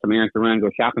had some errands to run, go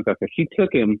shopping and stuff. So she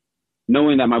took him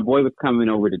knowing that my boy was coming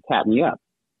over to tap me up.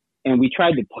 And we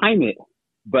tried to time it,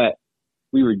 but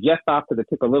we were just off because it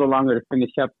took a little longer to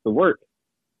finish up the work.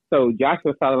 So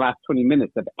Joshua saw the last 20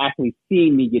 minutes of actually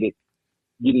seeing me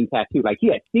getting tattooed. Like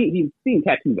he'd seen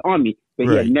tattoos on me, but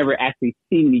he had never actually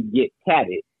seen me get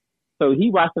tatted. So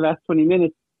he watched the last 20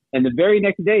 minutes, and the very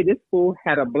next day, this fool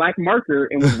had a black marker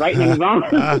and was writing in his arm.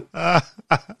 I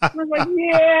was like,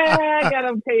 I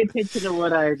gotta pay attention to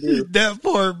what I do. That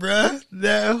part, bruh.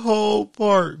 That whole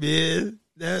part, man.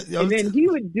 And then he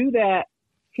would do that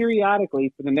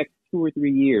periodically for the next 2 or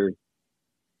 3 years.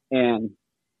 And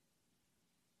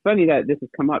funny that this has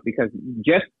come up, because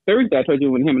just Thursday, I told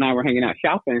you when him and I were hanging out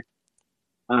shopping,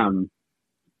 I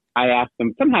asked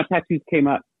him, somehow tattoos came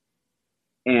up.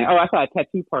 And, I saw a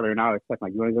tattoo parlor, and I was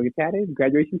like, you want to go get tatted?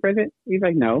 Graduation present? He's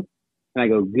like, no. And I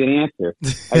go, good answer.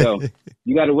 I go,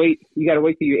 you got to wait till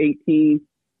you're 18,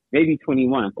 maybe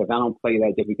 21, because I don't play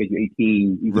that just because you're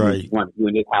 18. You want to do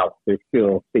in this house. There's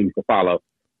still things to follow.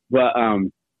 But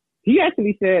he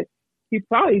actually said he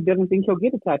probably doesn't think he'll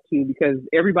get a tattoo because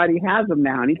everybody has them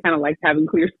now, and he kind of likes having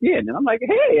clear skin. And I'm like,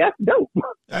 hey, that's dope.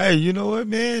 Hey, you know what,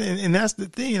 man? And that's the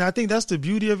thing. And I think that's the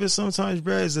beauty of it sometimes,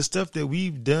 Brad, is the stuff that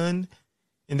we've done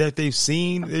and that they've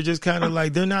seen. They're just kind of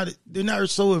like, they're not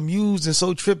so amused and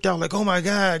so tripped out, like, oh my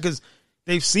God, because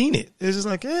they've seen it. It's just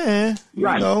like, like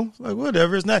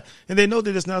whatever. It's not, and they know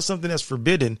that it's not something that's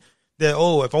forbidden, that,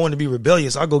 if I want to be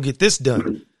rebellious, I'll go get this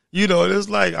done. You know, it's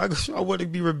like, I want to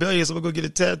be rebellious. I'm going to go get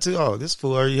a tattoo. Oh, this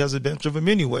fool already has a bunch of them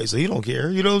anyway, so he don't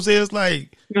care. You know what I'm saying? It's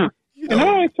like, No. you And I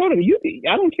know, always told him,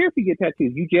 I don't care if you get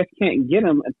tattoos. You just can't get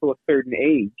them until a certain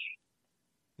age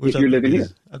which if you're living here.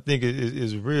 I think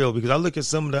is real because I look at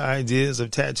some of the ideas of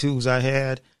tattoos I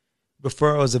had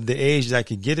before I was of the age that I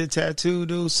could get a tattoo,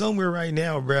 dude. Somewhere right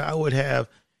now, bro, I would have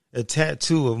a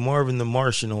tattoo of Marvin the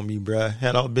Martian on me, bro,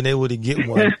 had I been able to get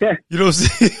one. You know what I'm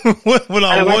saying? when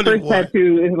I My wanted first one.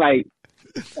 tattoo is like,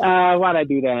 why'd I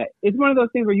do that? It's one of those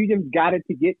things where you just got it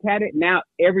to get tatted. Now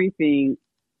everything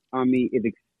on me is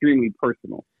extremely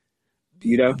personal.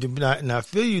 You know? And I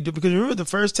feel you, because remember the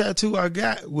first tattoo I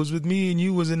got was with me and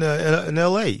you was in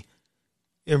L.A.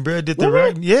 And Brad did the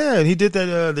writing. Yeah, and he did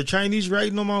that the Chinese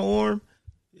writing on my arm.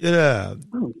 Yeah.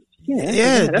 Oh, yeah.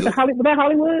 Yeah. That's that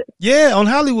Hollywood? Yeah, on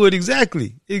Hollywood,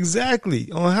 exactly.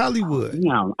 On Hollywood.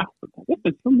 No, this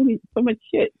is so much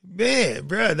shit. Man,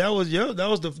 Brad, that was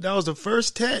the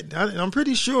first tat. I'm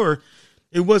pretty sure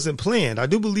it wasn't planned. I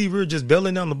do believe we were just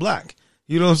belling down the block.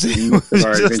 You know what I'm saying?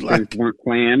 Our adventures weren't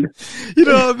planned. You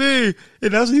know what I mean?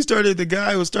 And that's when the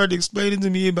guy started explaining to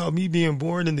me about me being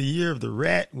born in the year of the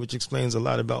rat, which explains a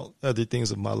lot about other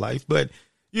things of my life. But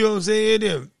you know what I'm saying?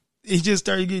 And he just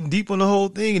started getting deep on the whole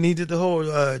thing, and he did the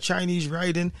whole Chinese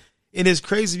writing. And it's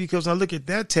crazy because I look at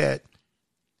that tat,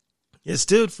 it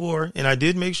stood for, and I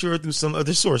did make sure through some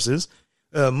other sources,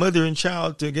 mother and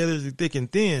child together through thick and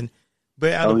thin.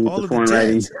 But out of all of the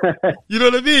tats, you know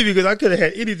what I mean? Because I could have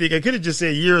had anything. I could have just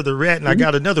said year of the rat, and I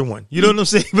got another one. You know what I'm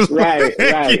saying? Right.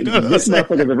 You know this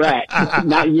motherfucker's a rat,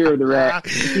 not year of the rat.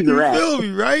 He's a rat. You feel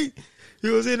me, right? You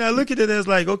know what I'm saying? I look at it as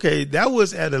like, okay, that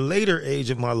was at a later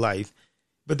age of my life.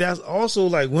 But that's also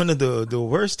like one of the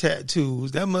worst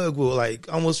tattoos. That mug will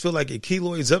like almost feel like it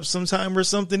keloids up sometime or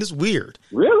something. It's weird.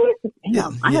 Really? Yeah.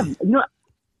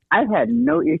 I've had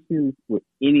no issues with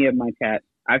any of my tats.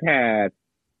 I've had,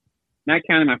 not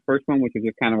counting my first one, which was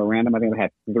just kind of a random, I think I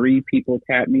had 3 people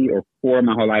tat me, or 4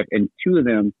 my whole life, and 2 of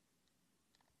them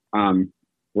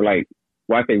were like,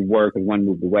 well, I say were because one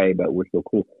moved away, but we're still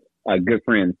cool, good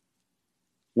friends.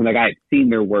 When like I had seen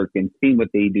their work and seen what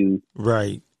they do,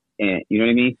 right? And you know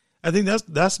what I mean? I think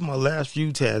that's my last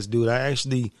few tats, dude. I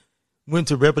actually went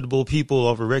to reputable people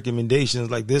off of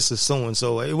recommendations, like this is so and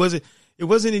so. It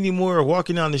wasn't anymore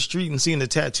walking down the street and seeing a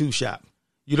tattoo shop.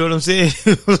 You know what I'm saying?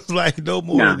 It was like no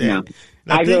more of that.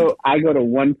 No. I go to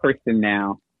one person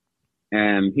now,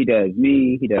 and he does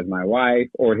me, he does my wife,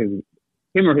 or him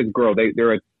or his girl.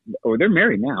 They're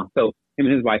married now, so him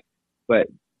and his wife. But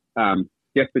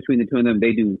just between the two of them,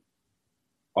 they do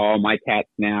all my tats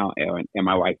now, and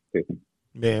my wife too.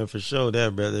 Man, for sure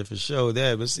that, brother, for sure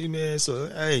that. But see, man, so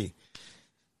hey,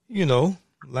 you know,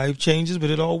 life changes, but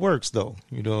it all works though.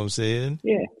 You know what I'm saying?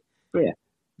 Yeah.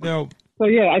 Now. So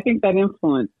yeah, I think that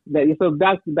influence that. So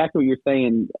back to what you're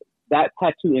saying. That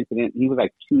tattoo incident, he was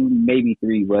like 2, maybe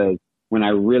 3, was when I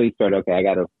really started. Okay, I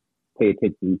got to pay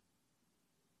attention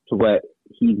to what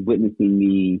he's witnessing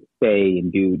me say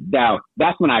and do. Now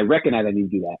that's when I recognized I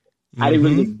need to do that. Mm-hmm. I didn't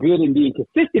really get good in being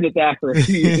consistent at that for a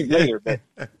few years later, but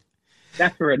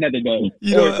that's for another day.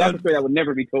 That's a story that would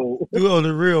never be told. You on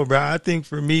the real, bro. I think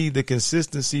for me, the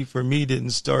consistency for me didn't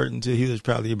start until he was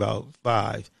probably about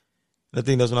 5. I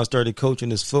think that's when I started coaching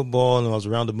this football, and I was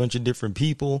around a bunch of different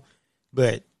people.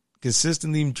 But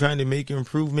consistently trying to make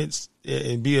improvements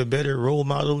and be a better role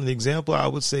model and example, I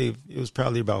would say it was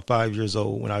probably about 5 years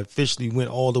old when I officially went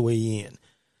all the way in.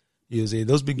 You know,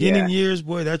 those beginning years,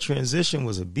 boy, that transition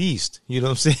was a beast. You know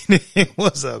what I'm saying? It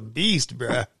was a beast,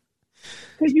 bruh.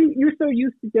 Because you're so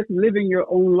used to just living your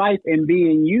own life and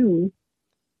being you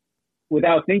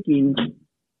without thinking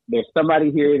there's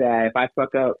somebody here that if I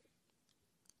fuck up,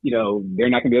 you know, they're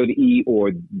not going to be able to eat,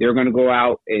 or they're going to go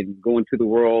out and go into the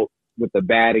world with a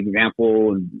bad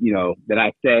example, and you know, that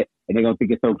I set, and they're going to think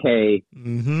it's okay,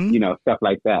 you know, stuff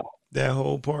like that. That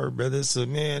whole part, brother. So,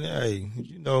 man, hey,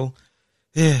 you know,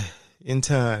 yeah, in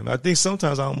time. I think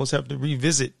sometimes I almost have to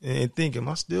revisit and think, I'm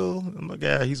like,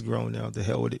 yeah, he's grown now. The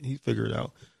hell with it. He figured it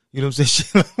out. You know what I'm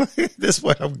saying? That's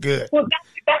why I'm good. Well,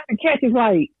 that's the catch. Is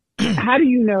like, how do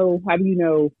you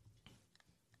know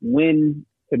when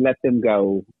to let them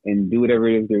go and do whatever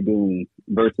it is they're doing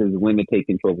versus when to take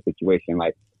control of the situation?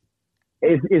 Like,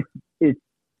 it's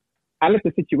I let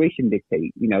the situation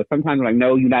dictate. You know, sometimes I'm like,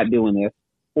 no, you're not doing this,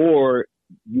 or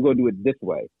you go do it this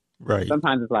way. Right.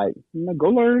 Sometimes it's like, go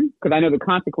learn, because I know the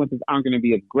consequences aren't going to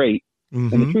be as great.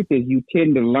 Mm-hmm. And the truth is, you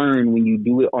tend to learn when you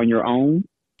do it on your own,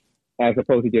 as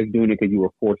opposed to just doing it because you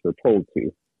were forced or told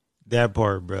to. That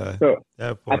part, bro. So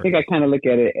that part. I think I kind of look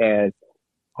at it as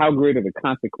how great are the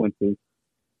consequences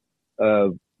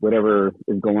of whatever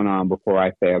is going on before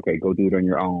I say, okay, go do it on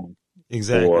your own.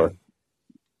 Exactly. or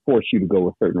force you to go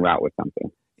a certain route with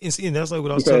something. And that's like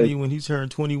what I was telling you when he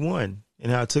turned 21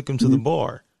 and how I took him to the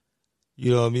bar.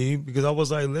 You know what I mean? Because I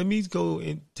was like, let me go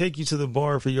and take you to the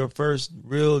bar for your first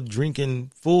real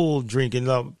drinking, full drinking.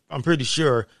 I'm pretty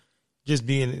sure just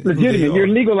being legitimate, you're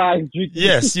legalized drinking.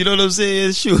 Yes, you know what I'm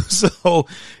saying? Shoot. So,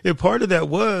 and part of that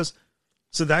was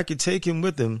so that I could take him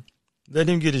with him, let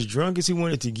him get as drunk as he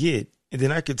wanted to get, and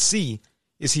then I could see,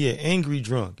 is he an angry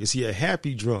drunk? Is he a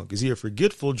happy drunk? Is he a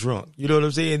forgetful drunk? You know what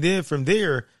I'm saying? And then from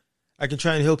there, I can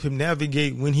try and help him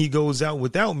navigate when he goes out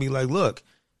without me. Like, look,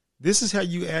 this is how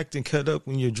you act and cut up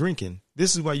when you're drinking.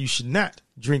 This is why you should not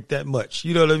drink that much.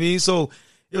 You know what I mean? So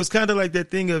it was kind of like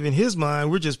that thing of, in his mind,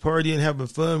 we're just partying, having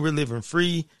fun. We're living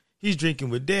free. He's drinking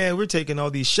with dad. We're taking all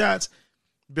these shots.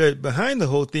 But behind the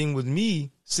whole thing was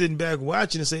me sitting back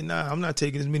watching and saying, nah, I'm not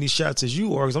taking as many shots as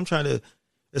you are, because I'm trying to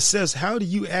assess, how do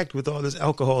you act with all this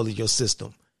alcohol in your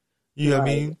system? You know what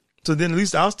I mean? So then at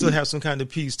least I'll still have some kind of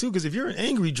peace too. Because if you're an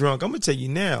angry drunk, I'm going to tell you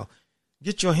now,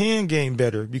 get your hand game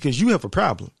better, because you have a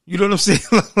problem. You know what I'm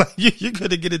saying? Like you're going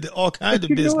to get into all kinds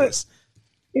of business.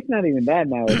 It's not even that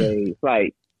nowadays.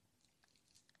 Like,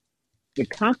 the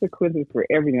consequences for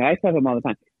everything. I tell them all the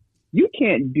time, you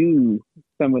can't do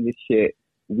some of the shit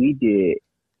we did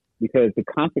because the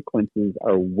consequences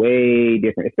are way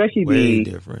different, especially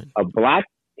a black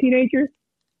teenager.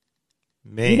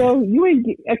 Man, you know,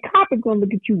 a cop is going to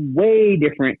look at you way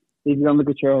different if you don't look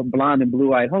at your blonde and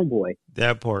blue-eyed homeboy.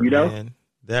 That part, you know? Man.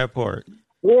 That part.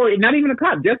 Or not even a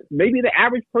cop, just maybe the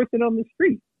average person on the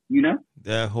street, you know?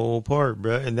 That whole part,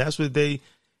 bro. And that's what I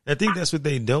think that's what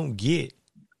they don't get.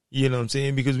 You know what I'm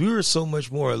saying? Because we were so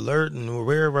much more alert and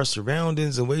aware of our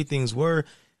surroundings and the way things were.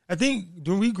 I think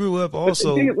when we grew up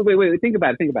also. Wait, think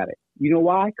about it. You know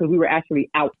why? Because we were actually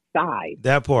outside.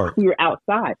 That part. We were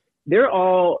outside. They're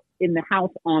all in the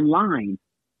house online.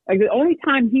 Like, the only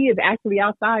time he is actually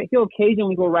outside, he'll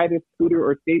occasionally go ride his scooter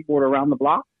or skateboard around the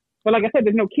block. But like I said,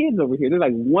 there's no kids over here. There's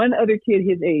like one other kid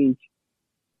his age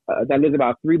that lives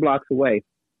about 3 blocks away.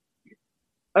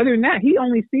 Other than that, he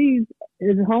only sees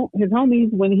his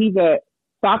homies when he's at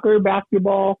soccer,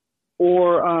 basketball,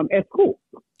 or at school.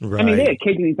 Right. I mean, they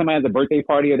occasionally somebody has a birthday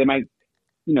party, or they might,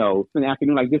 spend the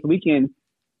afternoon. Like this weekend,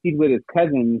 he's with his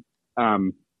cousins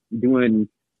doing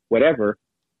whatever.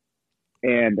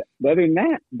 And other than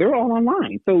that, they're all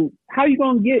online. So how are you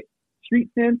going to get street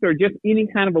sense or just any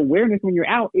kind of awareness when you're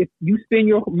out if you spend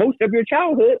most of your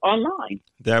childhood online?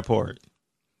 That part.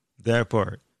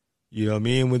 You know what I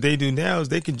mean? What they do now is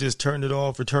they can just turn it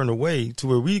off or turn away, to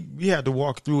where we had to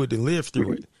walk through it and live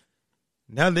through it.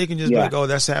 Now they can just be like, oh,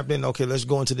 that's happening. Okay, let's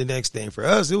go into the next thing. For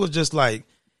us, it was just like,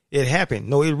 it happened.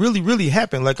 No, it really, really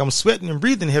happened. Like, I'm sweating and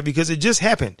breathing heavy because it just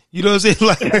happened. You know what I'm saying?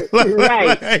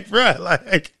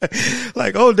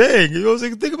 Like, oh, dang. You know what I'm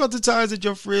saying? Think about the times that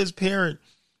your friend's parent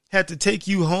had to take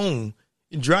you home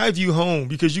and drive you home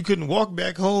because you couldn't walk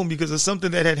back home because of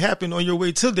something that had happened on your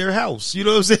way to their house. You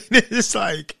know what I'm saying? It's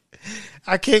like,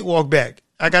 I can't walk back.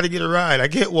 I got to get a ride. I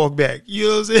can't walk back. You know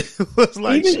what I'm saying? It was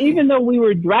like, even though we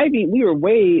were driving, we were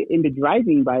way into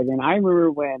driving by then. I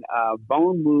remember when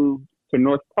Bone moved to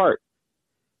North Park,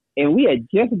 and we had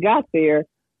just got there,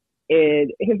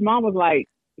 and his mom was like,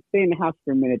 stay in the house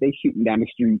for a minute. They shooting down the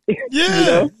street.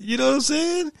 Yeah. You know what I'm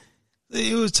saying?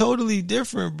 It was totally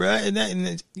different, bro.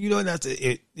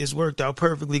 It's worked out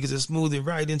perfectly because it smoothed it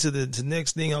right into the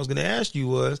next thing I was going to ask you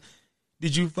was,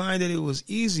 did you find that it was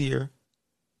easier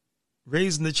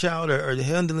raising the child or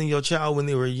handling your child when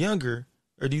they were younger?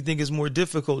 Or do you think it's more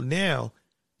difficult now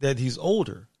that he's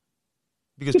older?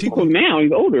 Because now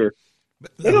he's older.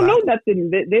 They don't know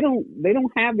nothing. They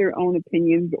don't have their own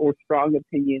opinions or strong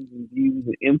opinions and views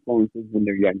and influences when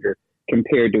they're younger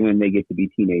compared to when they get to be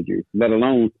teenagers, let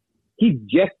alone he's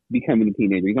just becoming a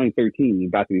teenager. He's only 13. He's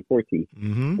about to be 14.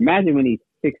 Mm-hmm. Imagine when he's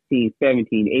 16,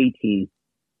 17, 18.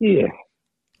 Yeah.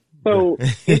 So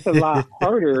it's a lot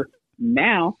harder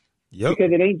now because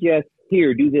it ain't just,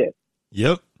 here, do this.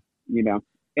 Yep.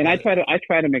 And I try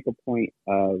to make a point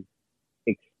of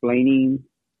explaining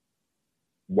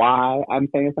why I'm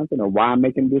saying something or why I'm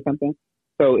making him do something.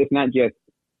 So it's not just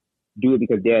do it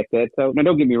because dad said so. Now,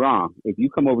 don't get me wrong. If you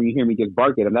come over and you hear me just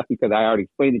bark at him, that's because I already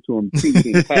explained it to him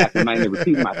previously in the past and I never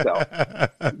repeat myself.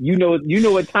 You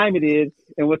know what time it is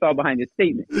and what's all behind the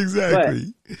statement.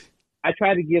 Exactly. But I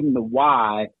try to give him the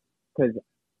why because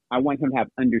I want him to have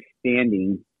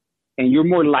understanding, and you're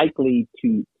more likely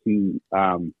to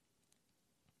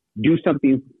do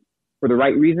something for the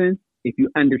right reason if you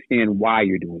understand why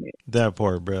you're doing it. That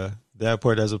part, bruh. That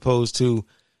part, as opposed to,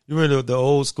 you remember the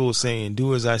old school saying,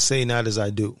 do as I say, not as I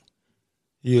do.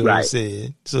 You know what I'm Right.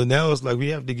 saying? So now it's like we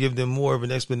have to give them more of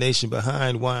an explanation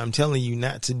behind why I'm telling you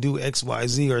not to do X, Y,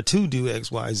 Z or to do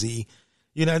X, Y, Z.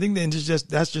 You know, I think then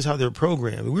that's just how they're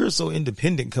programmed. We're so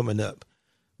independent coming up.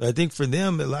 But I think for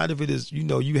them, a lot of it is, you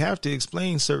know, you have to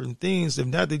explain certain things. If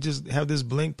not, they just have this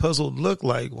blank, puzzled look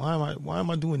like, why am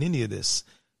I doing any of this?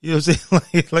 You know what I'm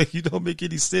saying? Like you don't make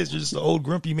any sense. You're just an old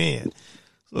grumpy man.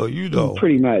 So, you know.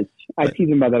 Pretty much. I tease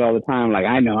him about that all the time. Like,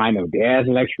 I know. Dad's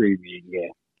lecturing me. Yeah.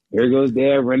 Here goes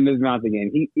Dad running his mouth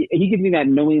again. He gives me that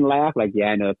knowing laugh. Like, yeah,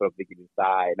 I know that's what I'm thinking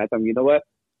inside. And I tell him, you know what?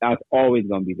 Now it's always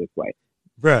going to be this way.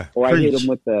 Bruh, or I preach. hit him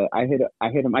with I hit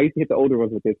him. I used to hit the older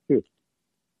ones with this too.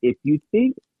 If you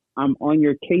think I'm on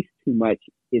your case too much,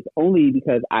 it's only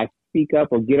because I speak up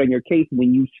or get on your case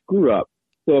when you screw up.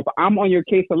 So if I'm on your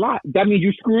case a lot, that means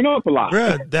you're screwing up a lot.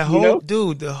 Bruh, that whole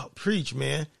dude, preach,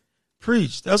 man.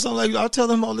 Preach. That's something like I'll tell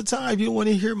them all the time. You don't want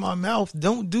to hear my mouth.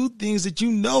 Don't do things that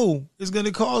you know is going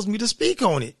to cause me to speak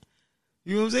on it.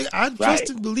 You know what I'm saying? I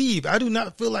trust and believe. I do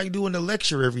not feel like doing a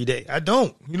lecture every day. I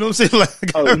don't. You know what I'm saying?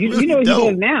 Like, you know what he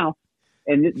does now?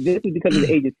 And this is because of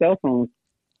the age of cell phones.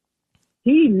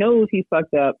 He knows he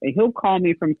fucked up, and he'll call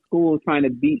me from school trying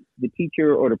to beat the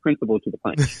teacher or the principal to the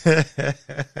punch.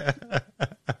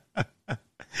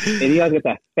 And he always gets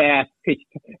that fast pitch.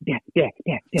 Dad.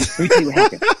 Let me tell you what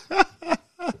happened.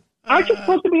 Aren't you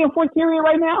supposed to be in fourth period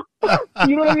right now?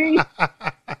 You know what I mean?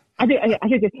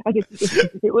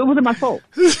 It wasn't my fault,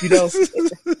 you know.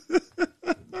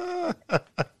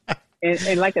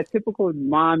 And like a typical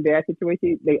mom-dad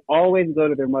situation, they always go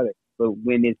to their mother. But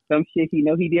when it's some shit he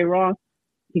know he did wrong,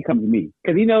 he comes to me.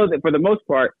 Because he knows that for the most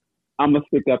part, I'm going to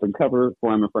stick up and cover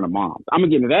for him in front of moms. I'm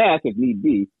going to get his ass if need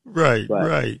be. Right, but,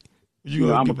 right. You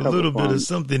know, give a little bit of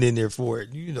something in there for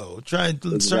it. You know, trying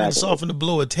to soften the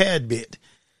blow a tad bit.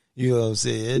 You know what I'm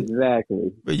saying?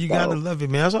 Exactly. But you got to love it,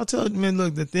 man. That's what I tell you, man.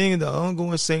 Look, the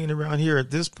ongoing saying around here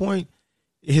at this point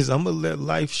is I'm going to let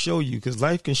life show you, because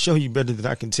life can show you better than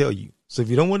I can tell you. So if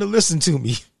you don't want to listen to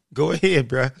me, go ahead,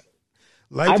 bro.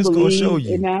 Life is going to show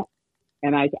you. In that,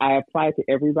 and I apply it to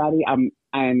everybody.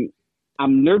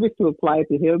 I'm nervous to apply it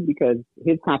to him because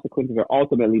his consequences are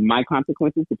ultimately my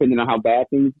consequences, depending on how bad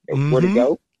things were to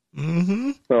go.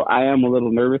 Mm-hmm. So I am a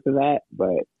little nervous of that,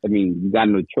 but I mean, you got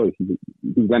no choice.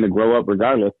 He's going to grow up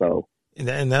regardless. So,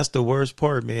 and that's the worst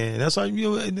part, man. That's why,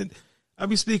 you know, I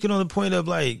be speaking on the point of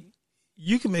like,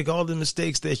 you can make all the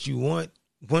mistakes that you want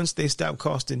once they stop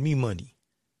costing me money.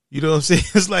 You know what I'm saying?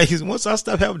 It's like, once I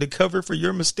stop having to cover for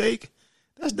your mistake,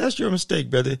 that's your mistake,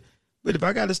 brother. But if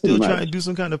I got to still try and do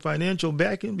some kind of financial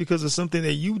backing because of something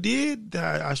that you did,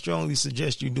 I strongly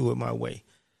suggest you do it my way.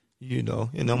 You know,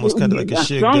 and almost kind of like a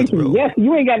Suge Death Row. Yes,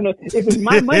 you ain't got no. If it's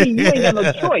my money, you ain't got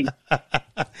no choice.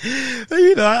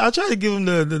 You know, I try to give him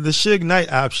the Suge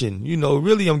Knight option. You know,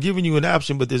 really, I'm giving you an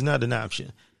option, but there's not an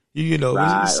option. You know,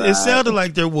 it sounded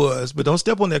like there was, but don't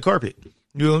step on that carpet.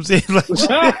 You know what I'm saying? Like,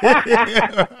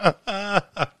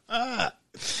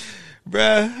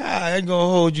 bruh, I ain't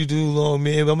gonna hold you too long,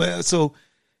 man. So,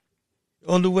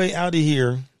 on the way out of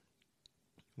here,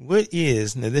 now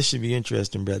this should be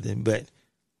interesting, brother, but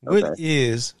what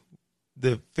is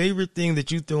the favorite thing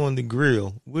that you throw on the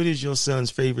grill? What is your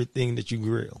son's favorite thing that you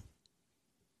grill?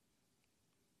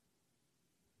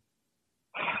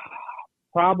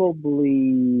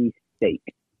 Probably steak.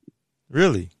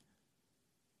 Really?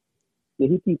 Yeah,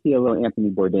 he thinks he's a little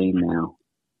Anthony Bourdain now.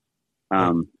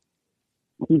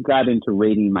 He's got into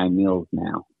rating my meals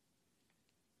now.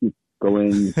 He'd go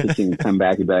in the kitchen and come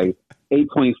back and be like,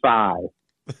 8.5.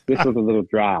 This was a little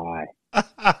dry.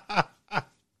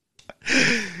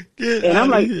 And I'm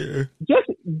like, here.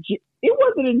 It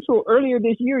wasn't until earlier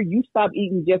this year you stopped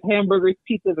eating just hamburgers,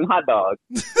 pizzas, and hot dogs.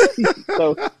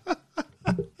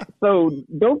 So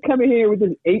don't come in here with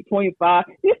this 8.5.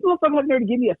 This motherfucker has there to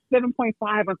give me a 7.5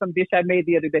 on some dish I made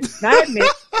the other day. Now I admit,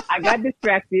 I got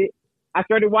distracted. I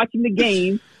started watching the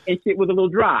game and shit was a little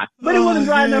dry. But it wasn't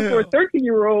dry enough for a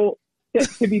 13-year-old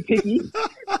to be picky.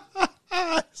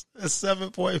 A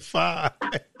 7.5.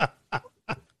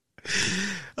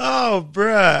 Oh,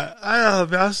 bruh.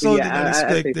 I so did not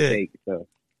expect that. Steak, so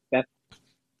that's,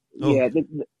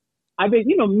 I mean,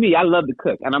 you know me, I love to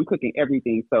cook, and I'm cooking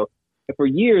everything. So for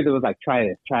years, it was like, try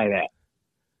this, try that.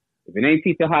 If it ain't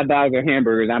pizza, hot dogs, or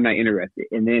hamburgers, I'm not interested.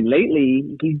 And then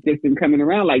lately, he's just been coming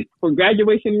around. Like, for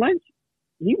graduation lunch,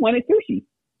 he wanted sushi.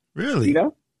 Really? You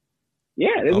know?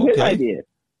 Yeah, it was his idea.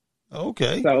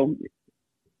 Okay. So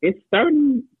he's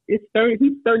starting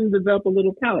to develop a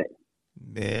little palate.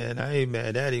 Man, I ain't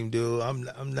mad at him, dude.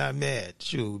 I'm not mad.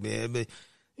 Shoot, man. But,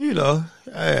 you know,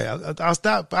 I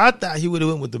thought he would have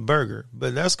went with the burger.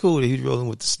 But that's cool that he's rolling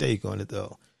with the steak on it,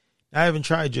 though. I haven't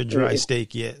tried your dry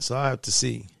steak yet, so I'll have to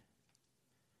see.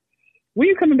 When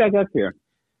you coming back up here?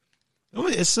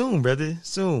 It's soon, brother.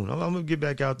 Soon. I'm gonna get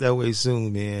back out that way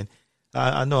soon, man.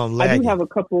 I know I'm I lagging. do have a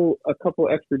couple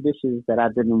extra dishes that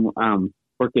I've been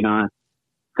working on.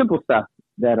 Simple stuff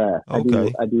that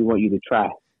Okay. I do want you to try.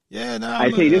 Yeah, no, I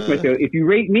tell you this much, though, if you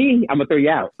rate me, I'm gonna throw you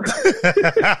out.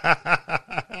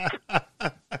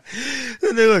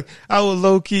 And then look, I will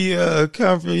low key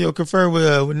confirm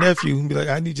with nephew and be like,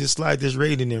 I need you to slide this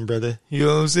rating in, brother. You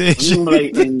know what I'm saying?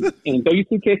 Like, and throw your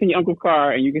suitcase in your uncle's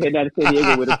car, and you can head down to San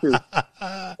Diego with it too.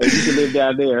 And you can live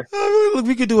down there. Look,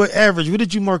 we could do an average. What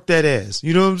did you mark that as?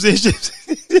 You know what I'm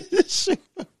saying?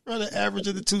 Run an average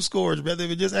of the two scores, brother.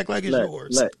 But just act like it's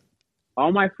yours. Look,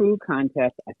 all my food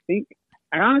contests,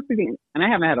 I honestly think, and I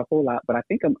haven't had a whole lot, but I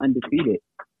think I'm undefeated.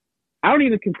 I don't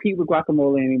even compete with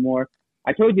guacamole anymore.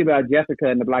 I told you about Jessica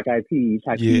and the Black Eyed Peas.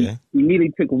 She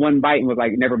immediately took one bite and was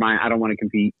like, never mind, I don't want to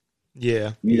compete.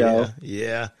 Yeah. You know?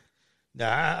 Yeah.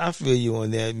 Nah, I feel you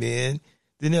on that, man.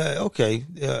 Then, okay,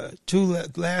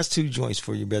 last two joints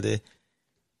for you, brother.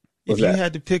 If you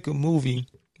had to pick a movie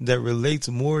that relates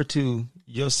more to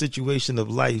your situation of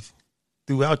life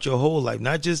throughout your whole life,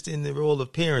 not just in the role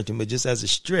of parenting, but just as a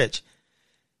stretch,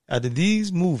 out of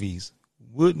these movies,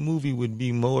 what movie would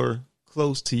be more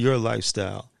close to your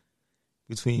lifestyle?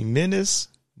 Between Menace,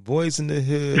 Boys in the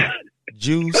Hood,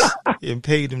 Juice, and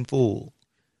Paid in Full.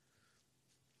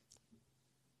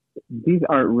 These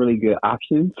aren't really good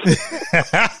options.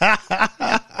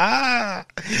 I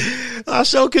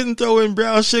sure couldn't throw in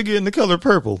Brown Sugar in the color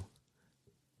purple.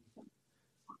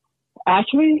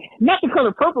 Actually, not the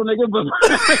color purple, nigga, but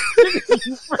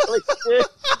you probably did.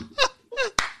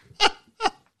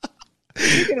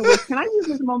 Speaking of which, can I use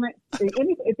this moment?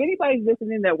 If anybody's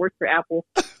listening that works for Apple,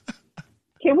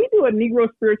 can we do a Negro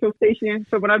spiritual station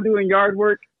so when I'm doing yard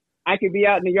work, I could be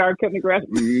out in the yard cutting the grass?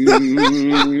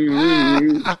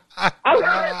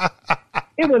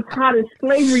 It was hot as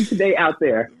slavery today out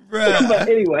there. But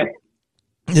anyway,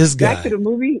 back to the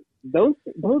movie. Those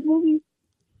movies.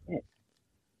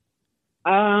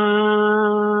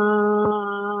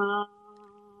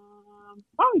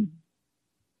 Probably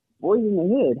Boys in the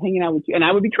Hood, hanging out with you, and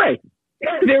I would be Trey.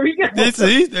 There we go.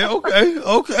 See,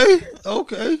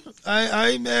 okay. I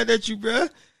ain't mad at you, bruh.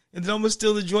 And then I'm gonna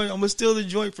steal the joint. I'm gonna steal the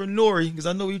joint for Nori because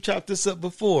I know we chopped this up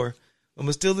before. I'm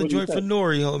gonna steal the joint for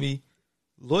Nori, homie.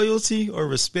 Loyalty or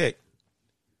respect?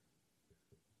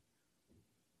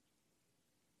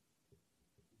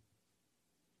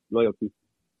 Loyalty.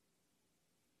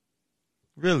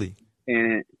 Really?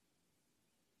 And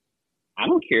I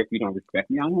don't care if you don't respect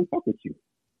me. I don't fuck with you.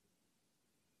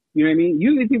 You know what I mean?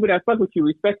 Usually people that fuck with you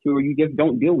respect you, or you just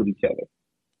don't deal with each other.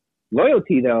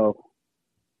 Loyalty, though,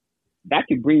 that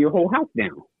could bring your whole house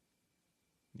down.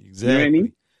 Exactly. You know what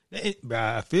I mean?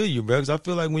 I feel you, bro. Because I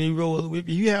feel like when you roll, if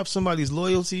you have somebody's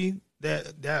loyalty,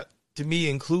 that to me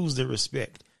includes the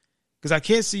respect. Because I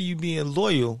can't see you being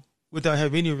loyal without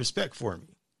having any respect for me.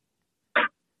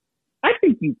 I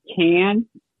think you can.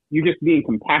 You're just being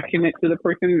compassionate to the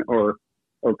person, or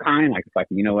kind. Like, it's like,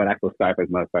 you know what? I feel sorry for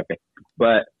this motherfucker.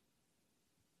 But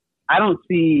I don't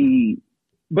see.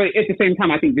 But at the same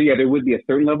time, I think there would be a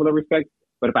certain level of respect.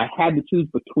 But if I had to choose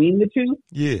between the two,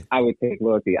 I would take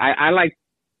loyalty. I like,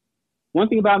 one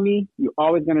thing about me, you're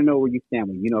always going to know where you stand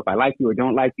with. You know, if I like you or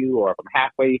don't like you, or if I'm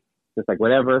halfway, just like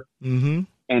whatever. Mm-hmm.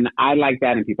 And I like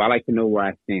that in people. I like to know where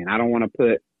I stand. I don't want to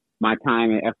put my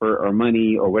time and effort or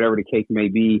money or whatever the case may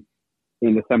be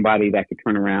into somebody that could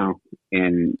turn around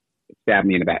and stab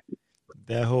me in the back.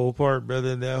 That whole part,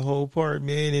 brother, that whole part,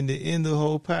 man. And to end the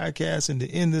whole podcast and to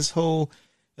end this whole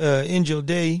end your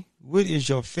day, what is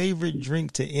your favorite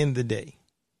drink to end the day?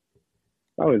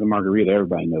 Always a margarita.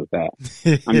 Everybody knows that.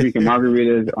 I'm drinking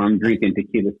margaritas or I'm drinking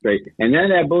tequila straight. And none of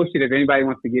that bullshit. If anybody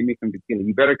wants to give me some tequila,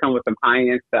 you better come with some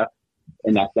high-end stuff.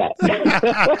 And that's that.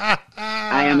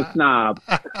 I am a snob.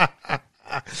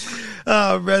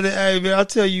 Oh, brother. Hey, man, I'll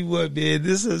tell you what, man.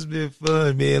 This has been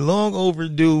fun, man. Long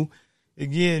overdue.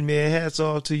 Again, man, hats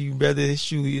off to you, brother.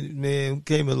 Shoot, man,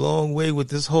 came a long way with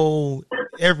this whole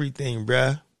everything,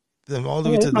 bruh. All the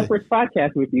way to my first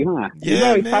podcast with you, huh? Yeah, we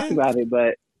always man. talked about it,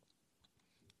 but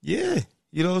yeah,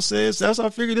 you know what I'm saying? So that's why I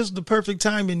figured this was the perfect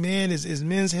timing, man. Is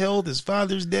Men's Health, is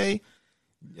Father's Day.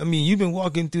 I mean, you've been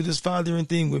walking through this fathering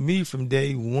thing with me from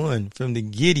day one, from the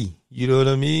giddy. You know what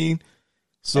I mean?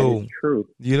 So that is true.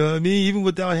 You know what I mean? Even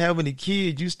without having a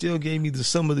kid, you still gave me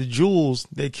some of the jewels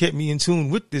that kept me in tune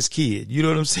with this kid. You know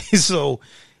what I'm saying? So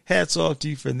hats off to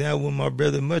you for that one, my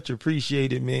brother. Much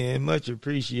appreciated, man. Much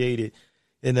appreciated.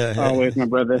 And always, my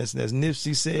brother. As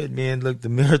Nipsey said, man, look, the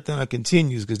marathon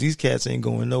continues because these cats ain't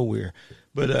going nowhere.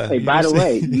 But hey, by the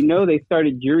way, you know they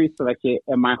started jury selection,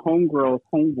 and my homegirl's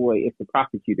homeboy is the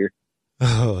prosecutor.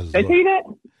 Oh, Did I tell you that?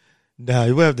 Nah,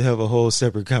 you will have to have a whole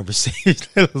separate conversation.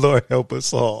 Lord help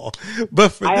us all. But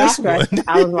for this one,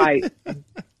 I was like,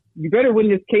 you better win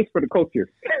this case for the culture.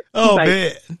 Oh, like,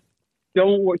 man.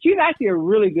 Don't worry. She's actually a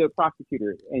really good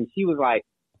prosecutor. And she was like,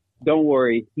 don't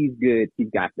worry. He's good. He's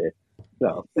got this.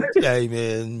 So, hey,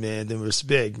 man, then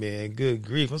respect, man. Good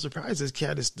grief. I'm surprised this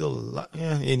cat is still alive.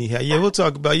 Yeah, anyhow. Yeah, we'll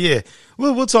talk about,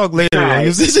 We'll talk later on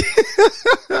this.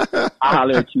 I'll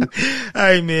holler at you. All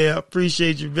right, man. I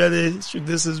appreciate you, brother.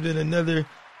 This has been another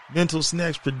Mental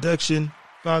Snacks production.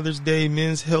 Father's Day,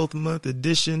 Men's Health Month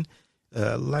edition.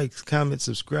 Like, comment,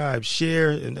 subscribe,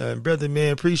 share. And, brother,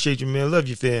 man, appreciate you, man. Love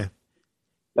you, fam.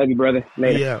 Love you, brother.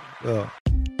 Later. Yeah.